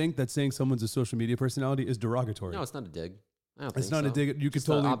also don't think that saying someone's a social media personality is derogatory. No, it's not a dig. I don't it's think not so. a dig. You could Just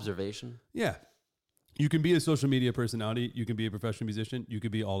totally an observation. Yeah. You can be a social media personality. You can be a professional musician. You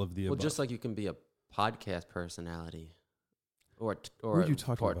could be all of the above. Well, just like you can be a podcast personality. Or who are you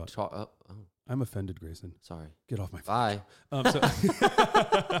talking about? I'm offended, Grayson. Sorry. Get off my phone.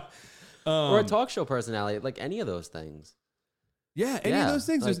 Bye. Or a talk show personality, like any of those things. Yeah, any of those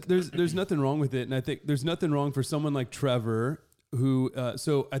things. Like, there's nothing wrong with it. And I think there's nothing wrong for someone like Trevor who,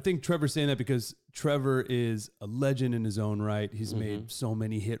 so I think Trevor's saying that because Trevor is a legend in his own right. He's made so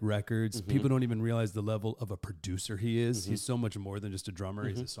many hit records. People don't even realize the level of a producer he is. He's so much more than just a drummer.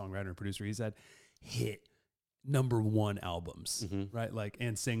 He's a songwriter and producer. He's had hit #1 albums, right? Like,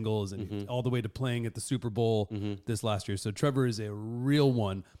 and singles and all the way to playing at the Super Bowl this last year. So Trevor is a real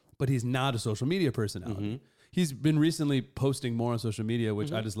one, but he's not a social media personality. He's been recently posting more on social media,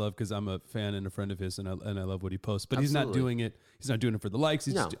 which I just love because I'm a fan and a friend of his, and I love what he posts. But he's not doing it. He's not doing it for the likes.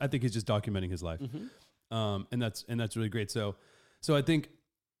 He's just, I think he's just documenting his life, and that's really great. So I think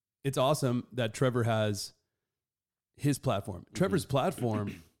it's awesome that Trevor has his platform. Trevor's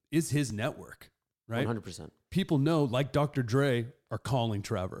platform is his network, right? 100%. People know, like Dr. Dre, are calling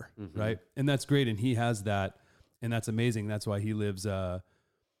Trevor, right? And that's great, and he has that, and that's amazing. That's why he lives a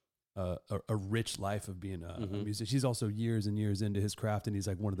rich life of being a musician. He's also years and years into his craft, and he's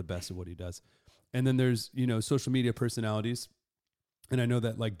like one of the best at what he does. And then there's, social media personalities. And I know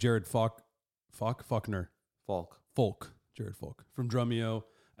that like Jared Faulkner, Jared Falk from Drumeo,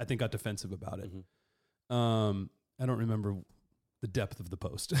 I think got defensive about it. I don't remember the depth of the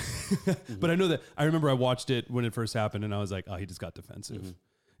post, but I remember I watched it when it first happened and I was like, oh, he just got defensive.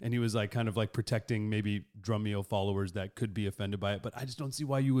 And he was like, kind of like protecting maybe Drumeo followers that could be offended by it. But I just don't see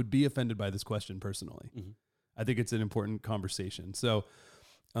why you would be offended by this question personally. I think it's an important conversation. So,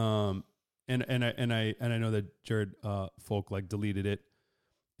 and I know that Jared Folk like deleted it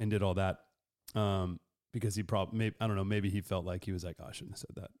and did all that. Because he probably, I don't know, maybe he felt like he was like, oh, I shouldn't have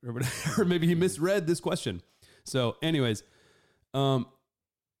said that. Or whatever. Or maybe he misread this question. So anyways, I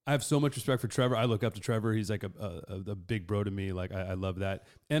have so much respect for Trevor. I look up to Trevor. He's like a big bro to me. Like I love that.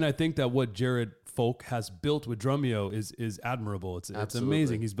 And I think that what Jared Folk has built with Drumeo is admirable. It's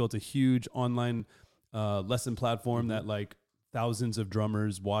amazing. He's built a huge online lesson platform that like thousands of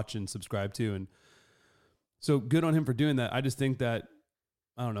drummers watch and subscribe to. And so good on him for doing that. I just think that,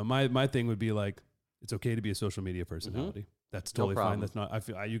 I don't know, my thing would be like, it's okay to be a social media personality. That's totally fine. That's not,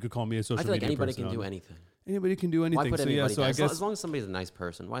 you could call me a social media personality. I feel like anybody can do anything. Anybody can do anything. Why put anybody down? I guess as long as somebody's a nice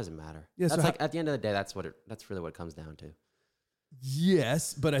person, why does it matter? Yeah, that's so like at the end of the day, that's really what it comes down to.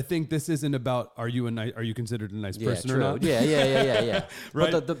 Yes, but I think this isn't about are you considered a nice person or not? Yeah.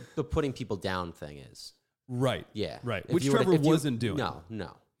 Right. But the putting people down thing is right. Yeah, right. Which Trevor wasn't doing.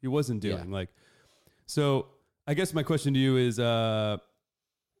 No, he wasn't doing. Like, so I guess my question to you is,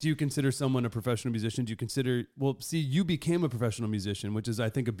 do you consider someone a professional musician? Do you consider, you became a professional musician, which is, I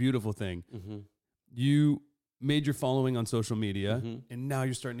think, a beautiful thing. You made your following on social media, and now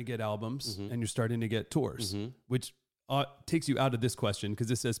you're starting to get albums and you're starting to get tours, which takes you out of this question because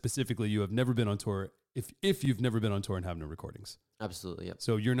this says specifically you have never been on tour if you've never been on tour and have no recordings. Absolutely, yep.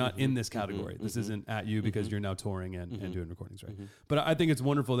 So you're not in this category. This isn't at you because you're now touring and doing recordings, right? But I think it's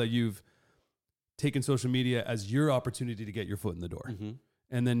wonderful that you've taken social media as your opportunity to get your foot in the door.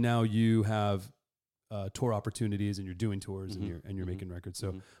 And then now you have tour opportunities and you're doing tours and you're making records.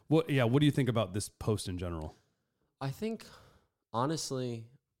 So what do you think about this post in general? I think honestly,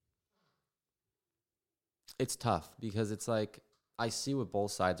 it's tough because it's like, I see what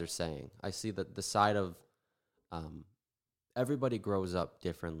both sides are saying. I see that the side of everybody grows up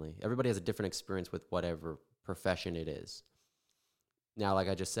differently. Everybody has a different experience with whatever profession it is. Now, like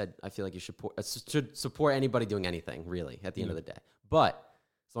I just said, I feel like you should support anybody doing anything, really, at the end of the day. But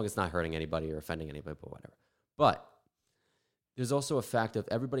as long as it's not hurting anybody or offending anybody, but whatever. But there's also a fact of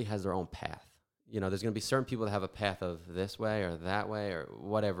everybody has their own path. You know, there's going to be certain people that have a path of this way or that way or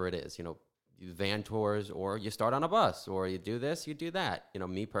whatever it is. You know, you van tours or you start on a bus or you do this, you do that. You know,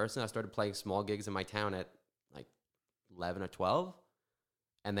 me personally, I started playing small gigs in my town at like 11 or 12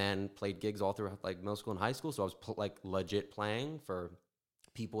 and then played gigs all throughout like middle school and high school. So I was like legit playing for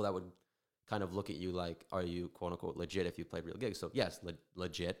people that would kind of look at you like, are you quote unquote legit if you played real gigs? So yes,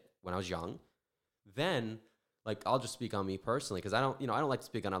 legit when I was young. Then like, I'll just speak on me personally because I don't like to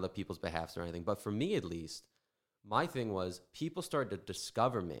speak on other people's behalfs or anything. But for me, at least, my thing was people started to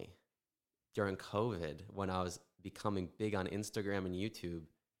discover me during COVID when I was becoming big on Instagram and YouTube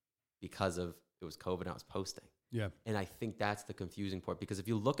because of it was COVID and I was posting. Yeah. And I think that's the confusing part because if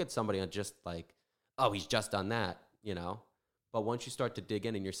you look at somebody and just like, oh, he's just done that, you know, but once you start to dig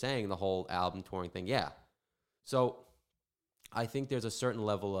in and you're saying the whole album touring thing, yeah. So I think there's a certain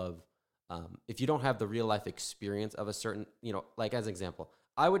level of, if you don't have the real life experience of a certain, you know, like as an example,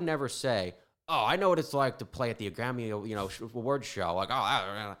 I would never say, oh, I know what it's like to play at the Grammy, you know, award show. Like,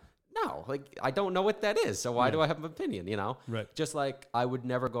 oh, no, like I don't know what that is. So why do I have an opinion, you know? Right. Just like I would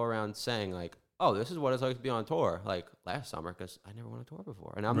never go around saying like, oh, this is what it's like to be on tour like last summer because I never went on tour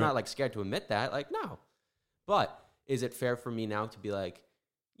before. And I'm not like scared to admit that. Like, no. But is it fair for me now to be like,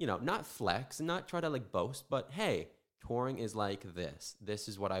 you know, not flex and not try to like boast, but hey, touring is like this. This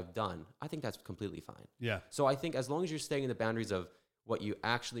is what I've done. I think that's completely fine. Yeah. So I think as long as you're staying in the boundaries of what you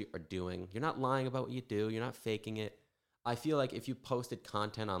actually are doing, you're not lying about what you do, you're not faking it. I feel like if you posted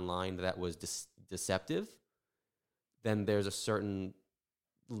content online that was deceptive, then there's a certain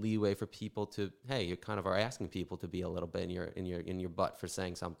leeway for people to, hey, you kind of are asking people to be a little bit in your butt for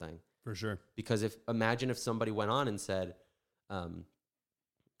saying something. For sure. Because imagine if somebody went on and said, I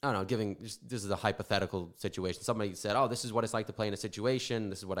don't know, this is a hypothetical situation. Somebody said, oh, this is what it's like to play in a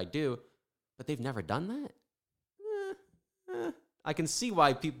situation. This is what I do. But they've never done that. I can see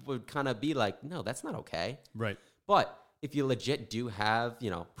why people would kind of be like, no, that's not okay. Right. But if you legit do have, you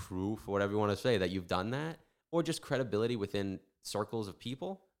know, proof or whatever you want to say that you've done that or just credibility within circles of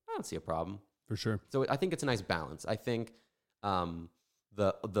people, I don't see a problem. For sure. So I think it's a nice balance. I think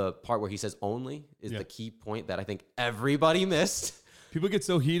the part where he says only is the key point that I think everybody missed. People get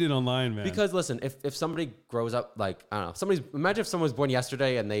so heated online, man. Because listen, if somebody grows up like, I don't know, imagine if someone was born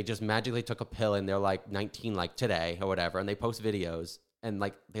yesterday and they just magically took a pill and they're like 19 like today or whatever, and they post videos and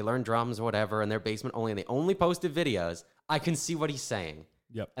like they learn drums or whatever in their basement only, and they only posted videos. I can see what he's saying.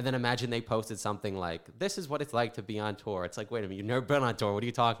 Yep. And then imagine they posted something like, this is what it's like to be on tour. It's like, wait a minute, you've never been on tour. What are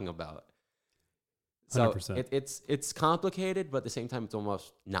you talking about? So 100%. It's complicated, but at the same time, it's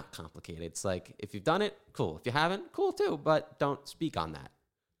almost not complicated. It's like, if you've done it, cool. If you haven't, cool too, but don't speak on that.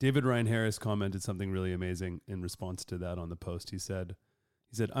 David Ryan Harris commented something really amazing in response to that on the post. He said,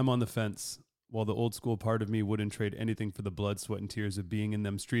 I'm on the fence. While the old school part of me wouldn't trade anything for the blood, sweat, and tears of being in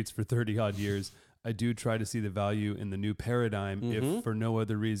them streets for 30 odd years, I do try to see the value in the new paradigm if for no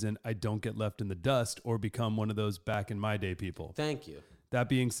other reason I don't get left in the dust or become one of those back in my day people. Thank you. That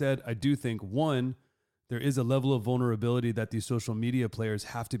being said, I do think, one, there is a level of vulnerability that these social media players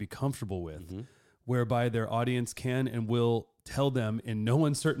have to be comfortable with, whereby their audience can and will tell them in no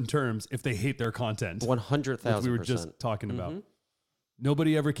uncertain terms if they hate their content. 100,000%. Which we were just talking about.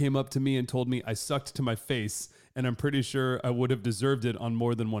 Nobody ever came up to me and told me I sucked to my face, and I'm pretty sure I would have deserved it on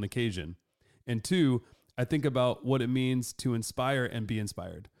more than one occasion. And two, I think about what it means to inspire and be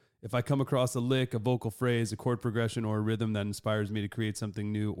inspired. If I come across a lick, a vocal phrase, a chord progression, or a rhythm that inspires me to create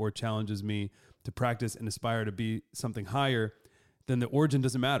something new or challenges me to practice and aspire to be something higher, then the origin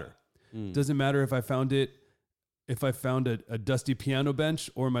doesn't matter. Doesn't matter if I found a dusty piano bench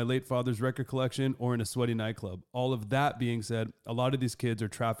or my late father's record collection or in a sweaty nightclub. All of that being said, a lot of these kids are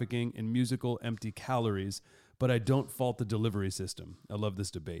trafficking in musical empty calories, but I don't fault the delivery system. I love this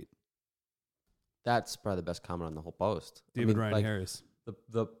debate. That's probably the best comment on the whole post. David Ryan Harris.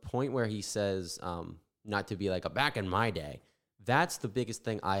 The point where he says not to be like a back in my day, that's the biggest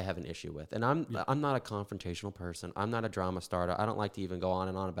thing I have an issue with. And I'm not a confrontational person. I'm not a drama starter. I don't like to even go on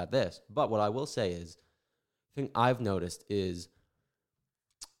and on about this. But what I will say is, the thing I've noticed is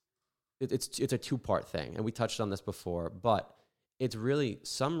it's a two-part thing. And we touched on this before, but it's really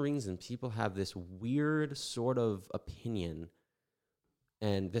some reason people have this weird sort of opinion.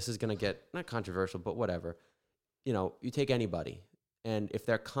 And this is going to get not controversial, but whatever. You know, you take anybody, and if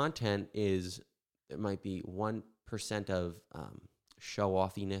their content is, it might be 1% of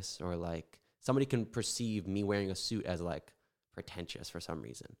show-offiness, or like somebody can perceive me wearing a suit as like pretentious for some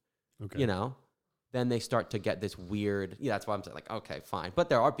reason. Okay. You know, then they start to get this weird, that's why I'm saying like, okay, fine. But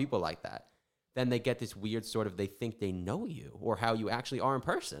there are people like that. Then they get this weird sort of, they think they know you or how you actually are in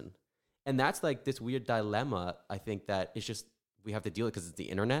person. And that's like this weird dilemma, I think, that it's just, we have to deal with because it's the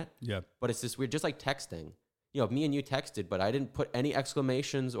internet. Yeah. But it's this weird, just like texting. You know, me and you texted, but I didn't put any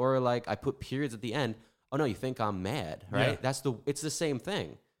exclamations or like I put periods at the end. Oh no, you think I'm mad, right? Yeah. It's the same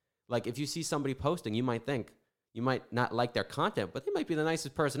thing. Like if you see somebody posting, you might think, you might not like their content, but they might be the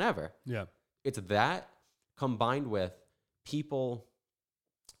nicest person ever. Yeah. It's that combined with people.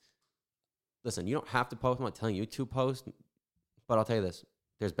 Listen, you don't have to post. I'm not telling you to post, but I'll tell you this.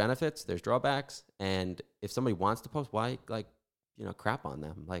 There's benefits, there's drawbacks. And if somebody wants to post, why crap on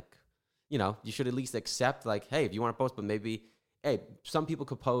them? Like, you should at least accept like, hey, if you want to post, but maybe, hey, some people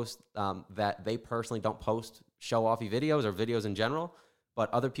could post that they personally don't post show-offy videos or videos in general,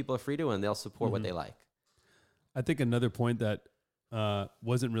 but other people are free to, and they'll support what they like. I think another point that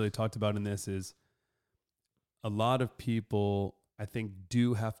wasn't really talked about in this is a lot of people, I think,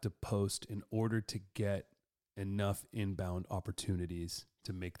 do have to post in order to get enough inbound opportunities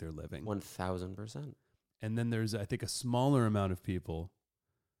to make their living. 1,000%. And then there's, I think, a smaller amount of people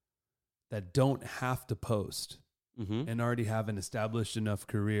that don't have to post and already have an established enough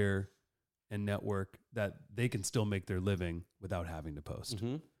career and network that they can still make their living without having to post.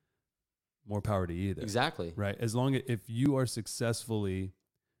 More power to you either. Exactly. Right. As long as if you are successfully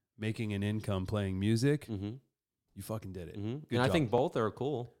making an income playing music, you fucking did it. And job. I think both are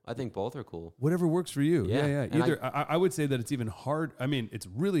cool. Whatever works for you. Yeah. Either I would say that it's even hard. I mean, it's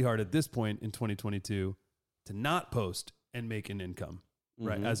really hard at this point in 2022 to not post and make an income,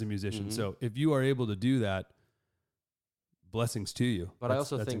 right? As a musician. So if you are able to do that, blessings to you. But I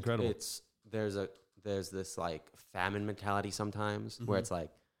also think incredible. There's this like famine mentality sometimes where it's like,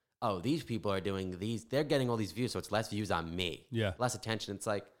 oh, these people are doing these, they're getting all these views, so it's less views on me. Yeah. Less attention. It's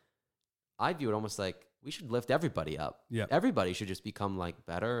like, I view it almost like we should lift everybody up. Yeah. Everybody should just become like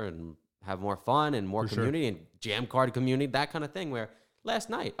better and have more fun and more community and jam card community, that kind of thing, where last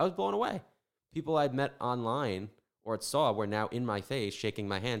night I was blown away. People I'd met online or saw were now in my face, shaking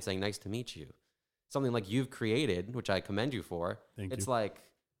my hand, saying, nice to meet you. Something like you've created, which I commend you for. It's like,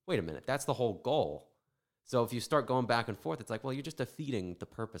 wait a minute, that's the whole goal. So if you start going back and forth, it's like, well, you're just defeating the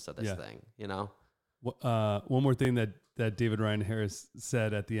purpose of this thing, One more thing that David Ryan Harris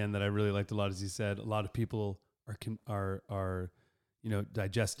said at the end that I really liked a lot is he said a lot of people are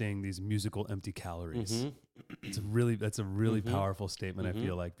digesting these musical empty calories. Mm-hmm. That's a really powerful statement. I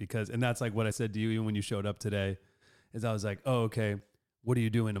feel like, and that's like what I said to you even when you showed up today, is I was like, oh, okay, what are you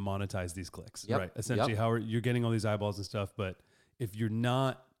doing to monetize these clicks? Yep. Right. Essentially, you're getting all these eyeballs and stuff, but if you're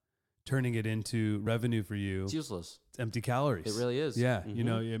not turning it into revenue for you, It's useless. It's empty calories. It really is. Yeah.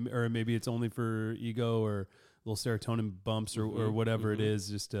 Or maybe it's only for ego or little serotonin bumps or whatever it is,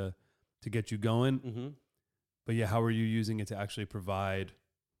 just to get you going. But yeah, how are you using it to actually provide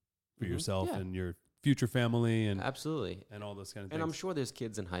for yourself and your future family and absolutely and all those kind of things? And I'm sure there's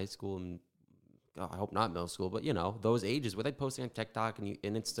kids in high school and I hope not middle school, but those ages where they're posting on TikTok and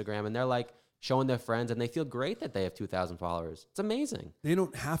Instagram and they're like showing their friends and they feel great that they have 2,000 followers. It's amazing. They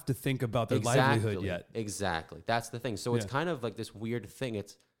don't have to think about their livelihood yet. Exactly. That's the thing. So it's kind of like this weird thing.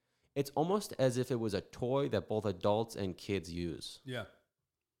 It's almost as if it was a toy that both adults and kids use. Yeah.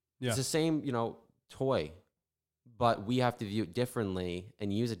 It's the same, toy, but we have to view it differently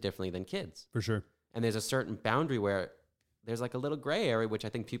and use it differently than kids. For sure. And there's a certain boundary where there's like a little gray area, which I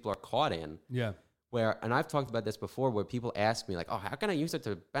think people are caught in. Yeah. And I've talked about this before, where people ask me like, oh, how can I use it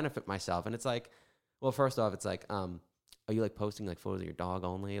to benefit myself? And it's like, well, first off, it's like, are you like posting like photos of your dog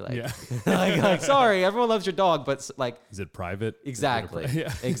only? Like, like, sorry, everyone loves your dog, but like, is it private? Exactly.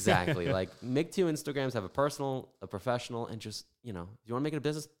 Exactly. Like make 2 Instagrams, have a personal, a professional, and just, if you want to make it a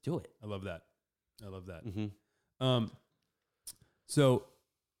business, do it. I love that. So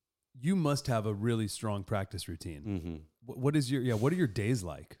you must have a really strong practice routine. What are your days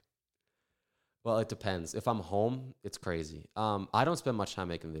like? Well, it depends. If I'm home, it's crazy. I don't spend much time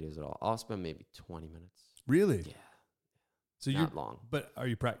making videos at all. I'll spend maybe 20 minutes. Really? Yeah. So Not long. But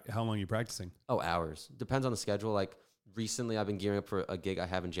how long are you practicing? Oh, hours. Depends on the schedule. Like recently I've been gearing up for a gig I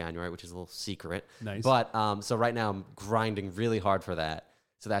have in January, which is a little secret. Nice. But so right now I'm grinding really hard for that.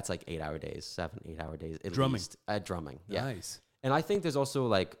 So that's like 8-hour days, 7-8-hour days at least. Drumming. Yeah. Nice. And I think there's also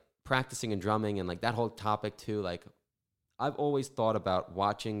like practicing and drumming and like that whole topic too. Like I've always thought about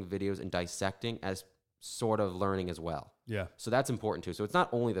watching videos and dissecting as sort of learning as well. Yeah. So that's important too. So it's not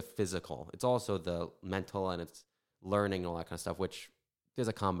only the physical, it's also the mental and it's learning and all that kind of stuff, which there's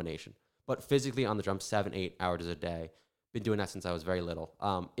a combination. But physically on the drum, 7-8 hours a day. Been doing that since I was very little.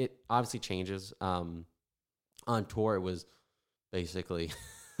 It obviously changes. On tour, it was basically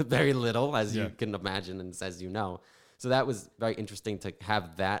very little, as you can imagine and as you know. So that was very interesting to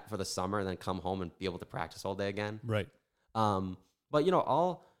have that for the summer and then come home and be able to practice all day again. Right. But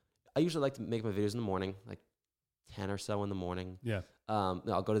I usually like to make my videos in the morning, like 10 or so in the morning. Yeah.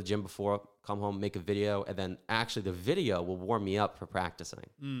 I'll go to the gym before, come home, make a video, and then actually the video will warm me up for practicing.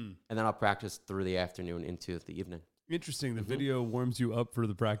 And then I'll practice through the afternoon into the evening. Interesting. The video warms you up for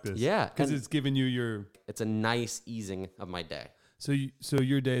the practice. Yeah. Because it's giving you it's a nice easing of my day. So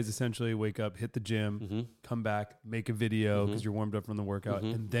your day is essentially wake up, hit the gym, come back, make a video because you're warmed up from the workout,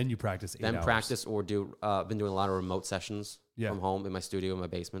 and then you practice 8 hours. Then practice or been doing a lot of remote sessions from home in my studio, in my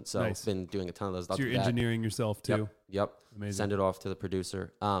basement. So I've been doing a ton of those. So you're engineering yourself too? Yep. Amazing. Send it off to the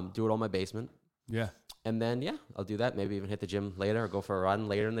producer. Do it all in my basement. Yeah. And then, I'll do that. Maybe even hit the gym later or go for a run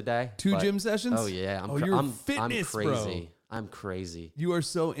later in the day. 2 gym sessions? Oh, yeah. I'm fitness, I'm crazy. bro. I'm crazy. You are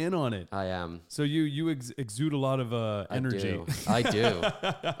so in on it. I am. So you exude a lot of energy. I do.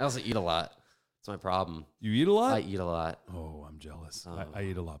 I also eat a lot. That's my problem. You eat a lot? I eat a lot. Oh, I'm jealous. I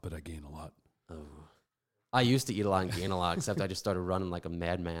eat a lot, but I gain a lot. Oh. I used to eat a lot and gain a lot, except I just started running like a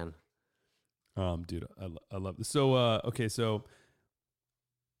madman. Dude, I love this. So, okay, so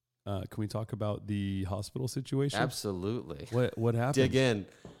can we talk about the hospital situation? Absolutely. What happened? Dig in.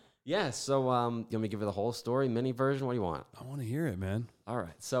 Yeah, so you want me to give you the whole story, mini version? What do you want? I want to hear it, man. All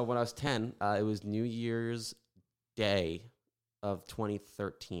right. So when I was 10, it was New Year's Day of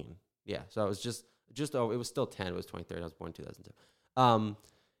 2013. Yeah, so it was just it was still 10. It was 2013. I was born in 2002.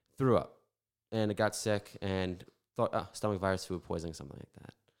 Threw up, and it got sick, and thought stomach virus, food poisoning, something like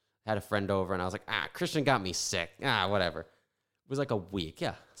that. Had a friend over, and I was like, Christian got me sick. Whatever. It was like a week.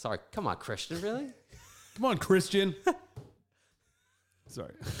 Yeah, sorry. Come on, Christian, really? Come on, Christian.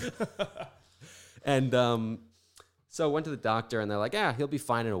 Sorry. And so I went to the doctor, and they're like, he'll be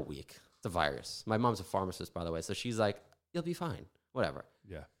fine in a week. It's a virus. My mom's a pharmacist, by the way, so she's like, he'll be fine. Whatever.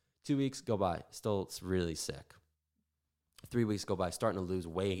 Yeah. 2 weeks go by. Still really sick. 3 weeks go by, starting to lose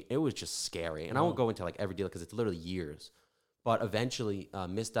weight. It was just scary. And I won't go into like every deal because it's literally years. But eventually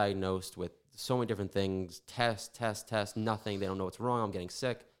misdiagnosed with so many different things. Test, nothing. They don't know what's wrong. I'm getting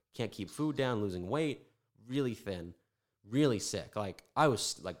sick. Can't keep food down, losing weight. Really thin. Really sick. Like, I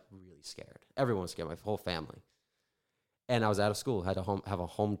was like really scared. Everyone was scared, my whole family. And I was out of school. Had to have a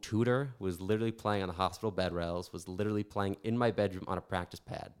home tutor. Was literally playing on the hospital bed rails. Was literally playing in my bedroom on a practice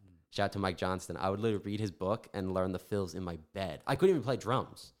pad. Shout out to Mike Johnston. I would literally read his book and learn the fills in my bed. I couldn't even play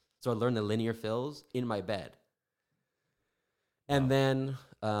drums. So I learned the linear fills in my bed. And then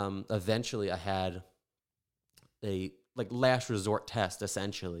eventually I had a last resort test,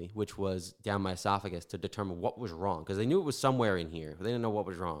 essentially, which was down my esophagus to determine what was wrong. Because they knew it was somewhere in here. They didn't know what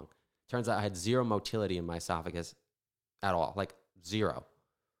was wrong. Turns out I had zero motility in my esophagus at all. Like zero.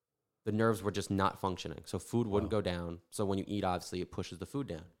 The nerves were just not functioning. So food wouldn't go down. So when you eat, obviously, it pushes the food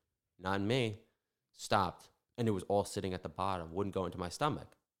down. Not in me. Stopped. And it was all sitting at the bottom. Wouldn't go into my stomach.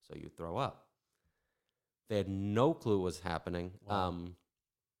 So you throw up. They had no clue what was happening. Wow.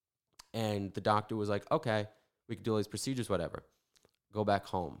 And the doctor was like, okay, we can do all these procedures, whatever. Go back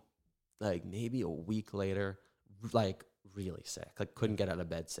home. Like maybe a week later, like really sick. Like couldn't get out of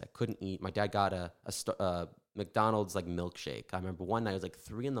bed sick. Couldn't eat. My dad got a McDonald's like milkshake. I remember one night it was like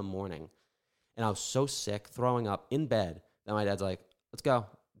 3 a.m. and I was so sick, throwing up in bed, that my dad's like, let's go.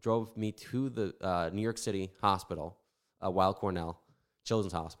 Drove me to the New York City hospital, Weill Cornell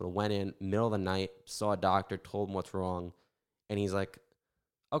Children's Hospital. Went in, middle of the night, saw a doctor, told him what's wrong. And he's like,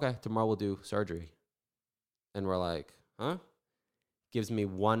 okay, tomorrow we'll do surgery. And we're like, huh? Gives me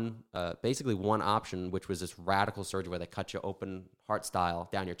basically one option, which was this radical surgery where they cut you open heart style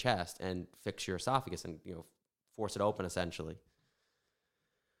down your chest and fix your esophagus and, force it open essentially.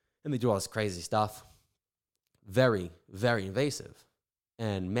 And they do all this crazy stuff. Very, very invasive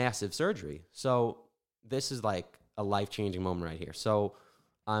and massive surgery. So this is like a life-changing moment right here. So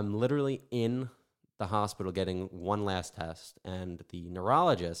I'm literally in the hospital getting one last test, and the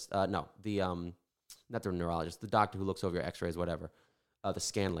neurologist, not the neurologist, the doctor who looks over your x-rays, whatever, the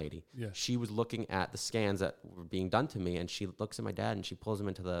scan lady, she was looking at the scans that were being done to me, and she looks at my dad, and she pulls him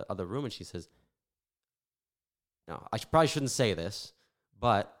into the other room, and she says, no, I probably shouldn't say this,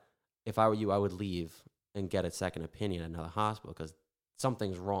 but if I were you, I would leave and get a second opinion at another hospital because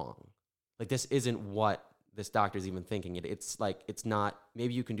something's wrong. Like, this isn't what this doctor's even thinking. It's like, it's not,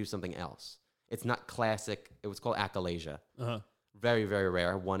 maybe you can do something else. It's not classic. It was called achalasia. Very, very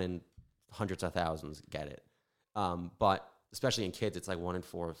rare. 1 in hundreds of thousands get it. But especially in kids, it's like 1 in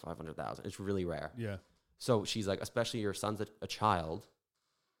 4 or 500,000. It's really rare. Yeah. So she's like, especially your son's a child,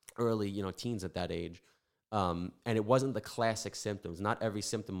 early, teens at that age. And it wasn't the classic symptoms. Not every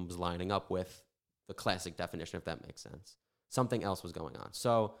symptom was lining up with the classic definition, if that makes sense. Something else was going on.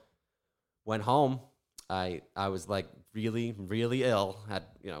 So went home. I was like really, really ill, had,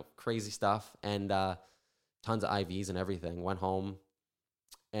 crazy stuff, and tons of IVs and everything. Went home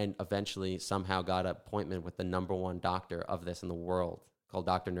and eventually somehow got an appointment with the #1 doctor of this in the world, called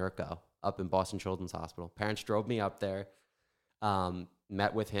Dr. Nurko, up in Boston Children's Hospital. Parents drove me up there,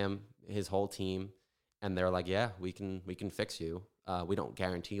 met with him, his whole team, and they're like, yeah, we can fix you. We don't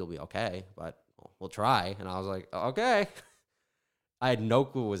guarantee you'll be okay, but we'll try. And I was like, okay. I had no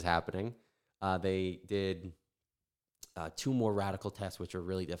clue what was happening. They did 2 more radical tests, which are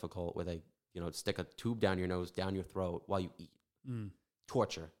really difficult, where they, stick a tube down your nose, down your throat while you eat.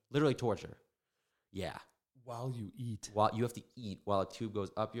 Torture. Literally torture. Yeah. While you eat. While you have to eat while a tube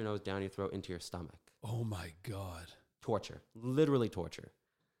goes up your nose, down your throat, into your stomach. Oh my God. Torture. Literally torture.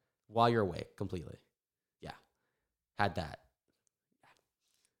 While you're awake completely. Yeah. Had that.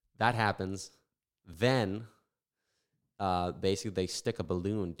 That happens. Then basically they stick a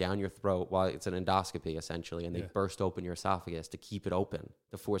balloon down your throat while it's an endoscopy essentially, and they burst open your esophagus to keep it open,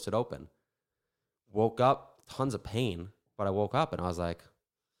 to force it open. Woke up, tons of pain, but I woke up and I was like,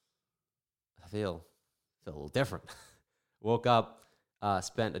 I feel a little different. Woke up,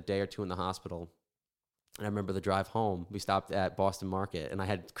 spent a day or 2 in the hospital, and I remember the drive home, we stopped at Boston Market, and I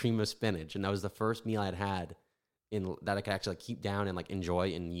had cream of spinach, and that was the first meal I'd had that I could actually keep down and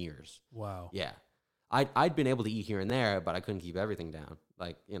enjoy in years. Wow. Yeah. I'd been able to eat here and there, but I couldn't keep everything down.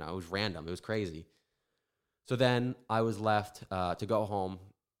 It was random. It was crazy. So then I was left to go home,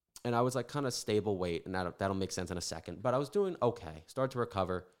 and I was kind of stable weight, and that'll make sense in a second. But I was doing okay. Started to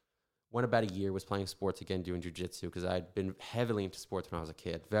recover. Went about a year, was playing sports again, doing jiu-jitsu, because I'd been heavily into sports when I was a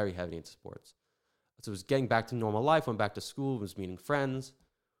kid, very heavily into sports. So I was getting back to normal life, went back to school, was meeting friends,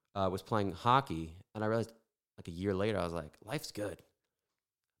 was playing hockey, and I realized a year later, I was like, life's good,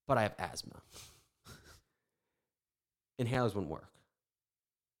 but I have asthma. Inhalers wouldn't work.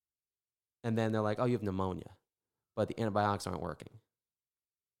 And then they're like, oh, you have pneumonia, but the antibiotics aren't working.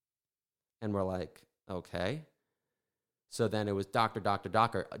 And we're like, okay. So then it was doctor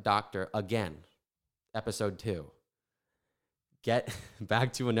again, episode 2. Get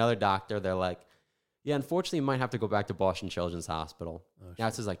back to another doctor. They're like, yeah, unfortunately, you might have to go back to Boston Children's Hospital. Oh, now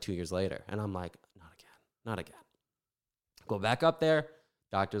this is 2 years later. And I'm like, not again. Go back up there.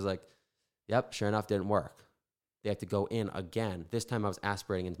 Doctor's like, yep, sure enough, didn't work. they had to go in again. This time I was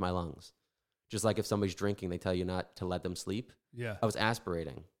aspirating into my lungs. Just like if somebody's drinking, they tell you not to let them sleep. Yeah. I was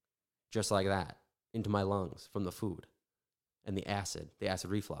aspirating just like that into my lungs from the food and the acid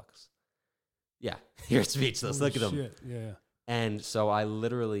reflux. Yeah, you're speechless. Holy Look at them. shit. Yeah. And so I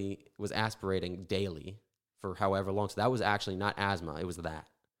literally was aspirating daily for however long. So that was actually not asthma. It was that.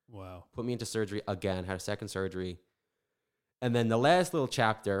 Wow. Put me into surgery again, had a second surgery. And then the last little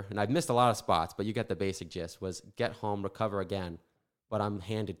chapter, and I've missed a lot of spots, but you get the basic gist, was get home, recover again. But I'm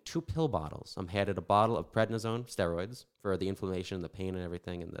handed 2 pill bottles. I'm handed a bottle of prednisone steroids for the inflammation, the pain and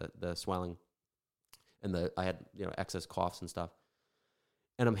everything, and the swelling. And I had excess coughs and stuff.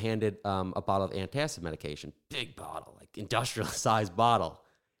 And I'm handed a bottle of antacid medication, big bottle, like industrial sized bottle.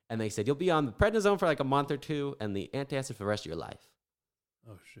 And they said, you'll be on the prednisone for like a month or 2 and the antacid for the rest of your life.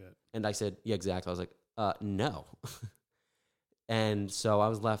 Oh, shit. And I said, yeah, exactly. I was like, no. And so I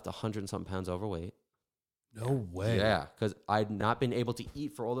was left 100 and something pounds overweight. No way. Yeah, because I'd not been able to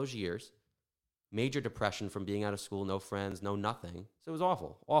eat for all those years. Major depression from being out of school, no friends, no nothing. So it was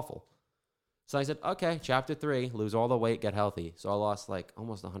awful, awful. So I said, okay, chapter 3, lose all the weight, get healthy. So I lost like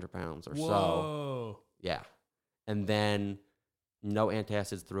almost 100 pounds or so. Yeah. And then no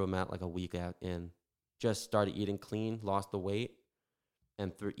antacids, threw them out like a week out in. Just started eating clean, lost the weight.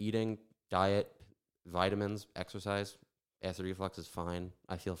 And through eating, diet, vitamins, exercise, acid reflux is fine.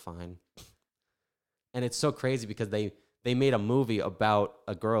 I feel fine. And it's so crazy because they made a movie about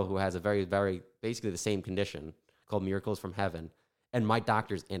a girl who has a very, very, basically the same condition called Miracles from Heaven. And my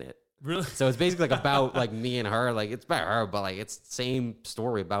doctor's in it. Really? So it's basically like about like me and her. Like it's about her, but like it's the same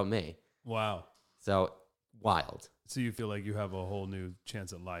story about me. Wow. So wild. So you feel like you have a whole new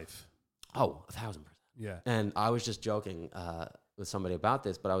chance at life. Oh, 1,000%. Yeah. And I was just joking with somebody about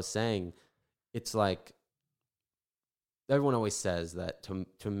this, but I was saying it's like everyone always says that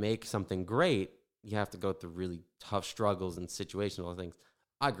to make something great, you have to go through really tough struggles and situational things.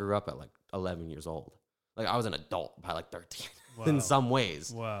 I grew up at like 11 years old. Like I was an adult by like 13 in some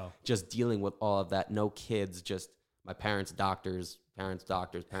ways. Wow. Just dealing with all of that. No kids, just my parents, doctors, parents,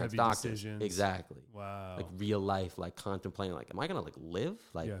 doctors. Heavy doctors. decisions. Exactly. Wow. Like real life, like contemplating, like, am I going to like live?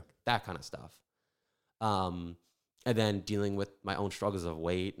 Like that kind of stuff. And then dealing with my own struggles of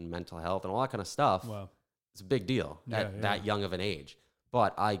weight and mental health and all that kind of stuff. Wow. It's a big deal at that young of an age.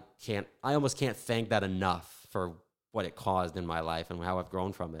 But I almost can't thank that enough for what it caused in my life and how I've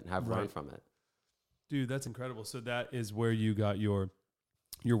grown from it and how I've learned from it. Dude, that's incredible. So that is where you got your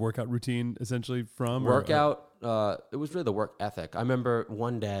workout routine essentially from? Workout, it was really the work ethic. I remember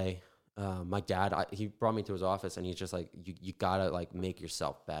one day, my dad, he brought me to his office and he's just like, you gotta like make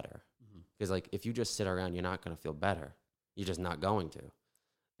yourself better. Because like, if you just sit around, you're not gonna feel better. You're just not going to.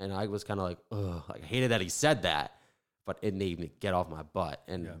 And I was kind of like, ugh, like I hated that he said that, but it made me get off my butt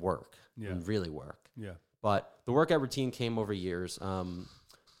and work and really work. Yeah. But the workout routine came over years.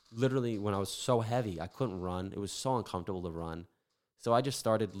 Literally when I was so heavy, I couldn't run. It was so uncomfortable to run. So I just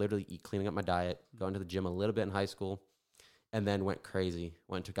started literally cleaning up my diet, going to the gym a little bit in high school, and then went crazy.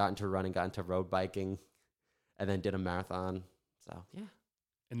 Got into running, got into road biking, and then did a marathon. So, yeah.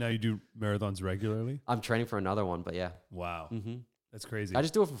 And now you do marathons regularly? I'm training for another one, but yeah. Wow. Mm-hmm. That's crazy. I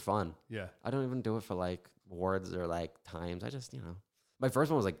just do it for fun. Yeah. I don't even do it for like awards or like times. I just, my first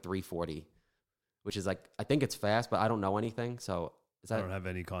one was like 3:40, which is like, I think it's fast, but I don't know anything. So I don't have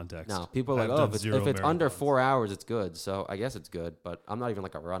any context. No, people are like, oh, if it's under 4 hours, it's good. So I guess it's good, but I'm not even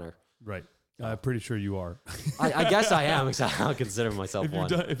like a runner. Right. I'm pretty sure you are. I guess I am. Because I don't consider myself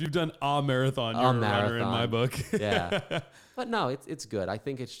one. If you've done a marathon, you're a runner in my book. Yeah. But no, it's good. I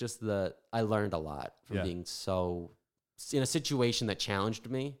think it's just I learned a lot from being so in a situation that challenged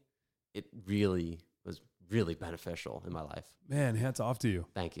me. It really was really beneficial in my life. Man, hats off to you.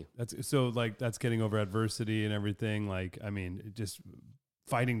 Thank you. That's getting over adversity and everything. Like, I mean, just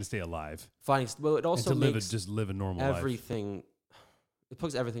fighting to stay alive. Well, it also and to live a normal life. Everything. It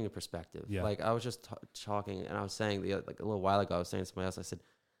puts everything in perspective. Yeah. Like I was just talking, and I was saying like a little while ago, I was saying to somebody else, I said,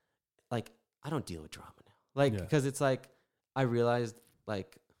 like, I don't deal with drama now. Like, because it's like, I realized,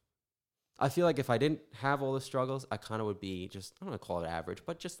 like, I feel like if I didn't have all the struggles, I kind of would be just, I don't want to call it average,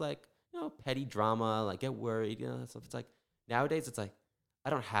 but just like, petty drama, like get worried, stuff. It's like, nowadays it's like, I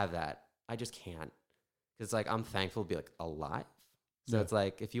don't have that. I just can't. Because it's like, I'm thankful to be like alive. So it's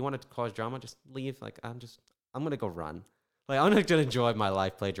like, if you want to cause drama, just leave. Like, I'm going to go run. Like, I'm not going to enjoy my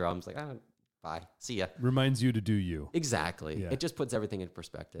life, play drums. Like, bye. See ya. Reminds you to do you. Exactly. Yeah. It just puts everything in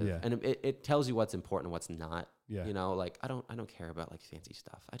perspective. Yeah. And it tells you what's important and what's not. Yeah. Like, I don't care about, like, fancy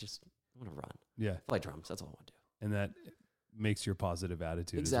stuff. I want to run. Yeah. Play drums. That's all I want to do. And that makes your positive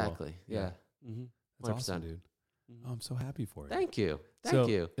attitude exactly. As well. Yeah. Mm-hmm. That's awesome, dude. Oh, I'm so happy for you. Thank you. So Thank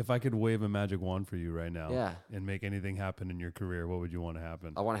you. if I could wave a magic wand for you right now Yeah. and make anything happen in your career, what would you want to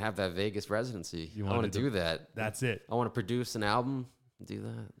happen? I want to have that Vegas residency. You I wanna want to do do that. That's it. I want to produce an album. Do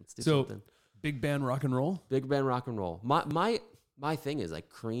that. Let's do So something. big band rock and roll? Big band rock and roll. My thing is like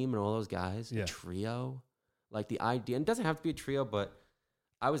Cream and all those guys, Yeah. a trio. Like the idea, and it doesn't have to be a trio, but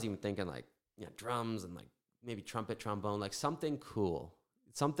I was even thinking like, drums and like maybe trumpet, trombone, like something cool,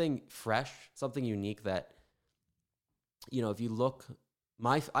 something fresh, something unique that, if you look,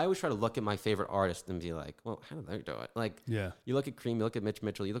 I always try to look at my favorite artist and be like, well, how did they do it? Like, Yeah. you look at Cream, you look at Mitch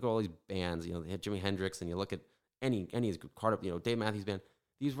Mitchell, you look at all these bands, they had Jimi Hendrix, and you look at any Carter, Dave Matthews Band.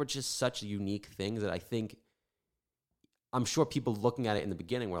 These were just such unique things that I'm sure people looking at it in the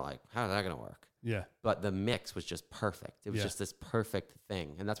beginning were like, how is that going to work? Yeah. But the mix was just perfect. It was just this perfect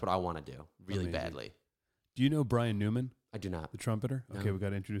thing. And that's what I want to do really Amazing. badly. Do you know Brian Newman, I do not. the trumpeter? No. Okay, we got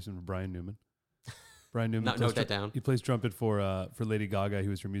to introduce him to Brian Newman. Brian Newman. Note that down. He plays trumpet for Lady Gaga. He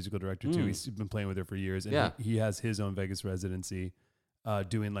was her musical director too. He's been playing with her for years. And Yeah. he has his own Vegas residency,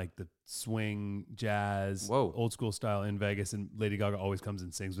 doing like the swing, jazz, Whoa. old school style in Vegas. And Lady Gaga always comes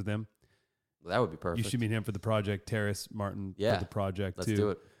and sings with him. That would be perfect. You should meet him for the project. Terrace Martin Yeah. for the project Let's too. do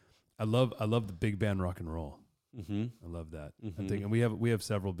it. I love the big band rock and roll. Mm-hmm. I love that. I Mhm. think, and we have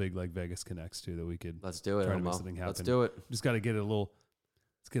several big like Vegas connects too that we could Let's do it, try to make Elmo. something happen. Let's do it. Just got to get it let's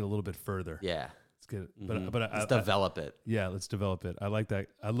get a little bit further. Yeah. Let's get it, Mhm. but Let's develop it. yeah, let's develop it. I like that.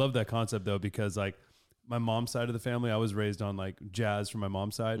 I love that concept though, because like my mom's side of the family, I was raised on like jazz from my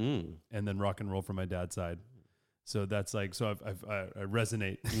mom's side Mm. and then rock and roll from my dad's side. So that's like, so I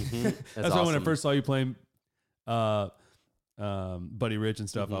resonate. Mhm. That's why when I awesome. first saw you playing, Buddy Rich and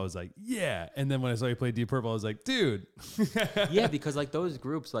stuff, I was like, yeah. And then when I saw you play Deep Purple, I was like, dude. Yeah, because like those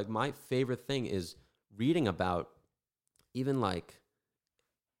groups, like my favorite thing is reading about even like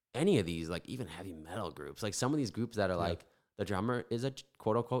any of these, like even heavy metal groups, like some of these groups that are like the drummer is a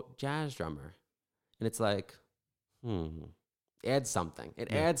quote unquote jazz drummer. And it's like, adds something.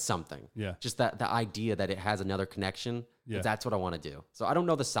 It adds something. Yeah. Just the idea that it has another connection. Yeah. That's what I want to do. So I don't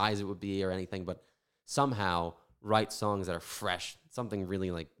know the size it would be or anything, but somehow write songs that are fresh, something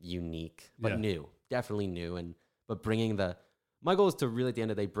really like unique, but new, definitely new. But bringing my goal is to really at the end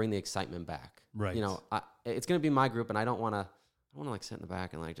of the day, bring the excitement back. Right. It's going to be my group and I don't want to like sit in the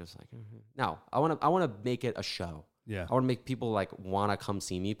back and like, just like, no, I want to make it a show. Yeah. I want to make people like want to come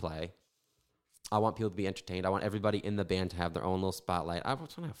see me play. I want people to be entertained. I want everybody in the band to have their own little spotlight. I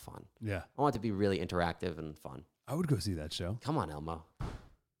just want to have fun. Yeah. I want it to be really interactive and fun. I would go see that show. Come on, Elmo.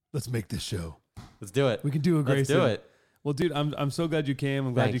 Let's make this show. Let's do it. We can do a Greyson. Let's do it. Well, dude, I'm so glad you came.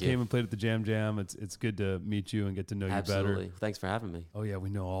 I'm glad Thank you you. came and played at the Jam Jam. It's good to meet you and get to know you Absolutely. better. Thanks for having me. Oh yeah, we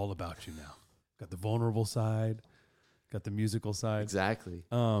know all about you now. Got the vulnerable side, got the musical side. Exactly.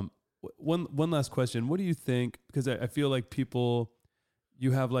 One last question. What do you think? Because I feel like people,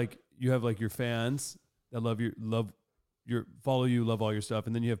 you have like your fans that follow you, love all your stuff,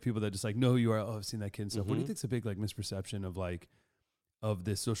 and then you have people that just like know who you are. Oh, I've seen that kid and stuff. What do you think's a big like misperception of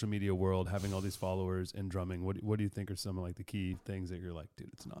this social media world, having all these followers and drumming? What do you think are some of like the key things that you're like, dude,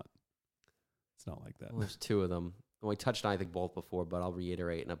 it's not like that? Well, there's two of them. Well, we touched on I think both before, but I'll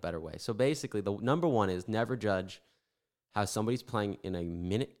reiterate in a better way. So basically, the number one is never judge how somebody's playing in a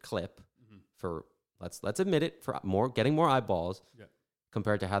minute clip for let's admit it, for getting more eyeballs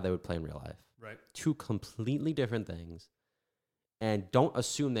compared to how they would play in real life. Right. Two completely different things. And don't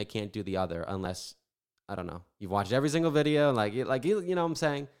assume they can't do the other unless, I don't know, you've watched every single video, you know what I'm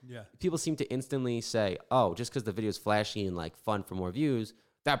saying? Yeah. People seem to instantly say, oh, just because the video is flashy and like fun for more views,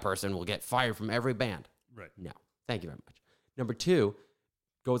 that person will get fired from every band. Right. No, thank you very much. Number two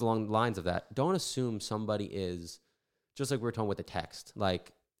goes along the lines of that. Don't assume somebody is, just like we were talking with the text,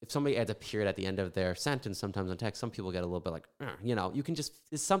 like if somebody adds a period at the end of their sentence, sometimes on text, some people get a little bit like, you can just,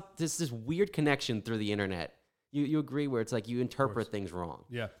 there's this weird connection through the internet. You agree where it's like you interpret things wrong.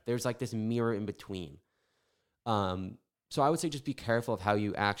 Yeah. There's like this mirror in between. So I would say just be careful of how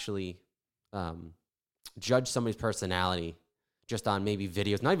you actually judge somebody's personality just on maybe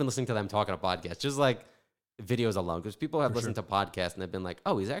videos, not even listening to them talk on a podcast, just like videos alone. Because people have listened to podcasts and they've been like,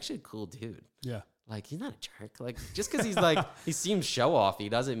 oh, he's actually a cool dude. Yeah. Like, he's not a jerk. Like, just because he's like, he seems show-offy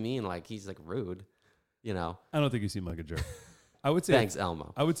doesn't mean like he's like rude, you know? I don't think you seem like a jerk. I would say Thanks,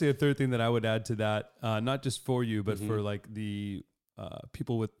 Elmo. I would say a third thing that I would add to that, not just for you, but for like the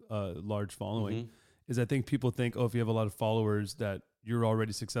people with a large following, is I think people think, oh, if you have a lot of followers that you're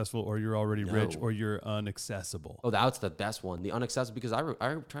already successful or you're already rich or you're unaccessible. Oh, that's the best one. The unaccessible, because I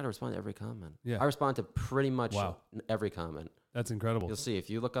try to respond to every comment. Yeah. I respond to pretty much every comment. That's incredible. You'll see. If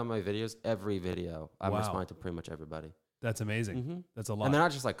you look on my videos, every video, I respond to pretty much everybody. That's amazing. That's a lot. And they're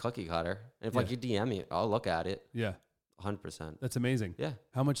not just like cookie cutter. And if like you DM me, I'll look at it. Yeah. 100%. That's amazing. Yeah.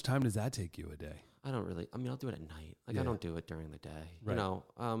 How much time does that take you a day? I mean, I'll do it at night. Like I don't do it during the day. Right. You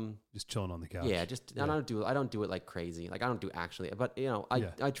know, just chilling on the couch. Yeah, I don't do it like crazy. Like I don't do actually, but you know,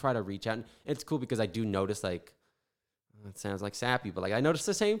 I try to reach out. And it's cool because I do notice like, it sounds like sappy, but like I notice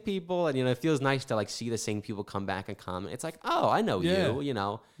the same people, and you know, it feels nice to like see the same people come back and comment. It's like, oh, I know you, you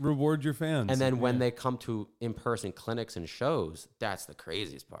know. Reward your fans. And then when they come to in-person clinics and shows, that's the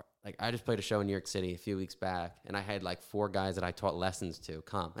craziest part. Like I just played a show in New York City a few weeks back, and I had like 4 guys that I taught lessons to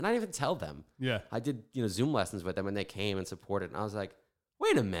come, and I didn't even tell them. Yeah. I did, you know, Zoom lessons with them, and they came and supported, and I was like,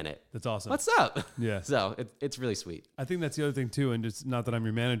 wait a minute. That's awesome. What's up? Yeah. So it's really sweet. I think that's the other thing too. And just not that I'm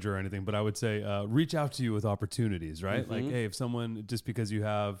your manager or anything, but I would say, reach out to you with opportunities, right? Like, hey, if someone, just because you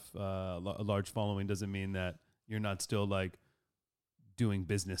have a large following doesn't mean that you're not still like doing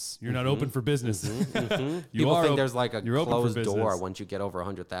business. You're not open for business. People think there's like a closed door once you get over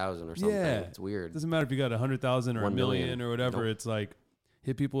 100,000 or something. Yeah. It's weird. Doesn't matter if you got 100,000 or 1 million or whatever. Nope. It's like,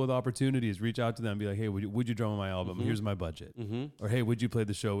 hit people with opportunities. Reach out to them. Be like, hey, would you drum on my album? Here's my budget. Or hey, would you play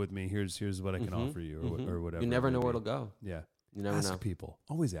the show with me? Here's what I can offer you, or whatever. You never know where it'll go. Yeah. You never ask know. people.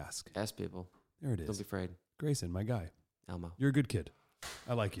 Always ask. Ask people. There it is. Don't be afraid. Grayson, my guy. Elmo. You're a good kid.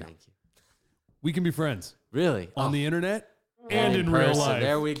 I like you. Thank you. We can be friends. Really? On the internet and in real life.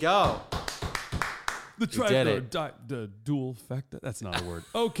 There we go. The dual factor. That's not a word.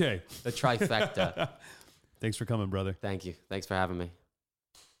 Okay. The trifecta. Thanks for coming, brother. Thank you. Thanks for having me.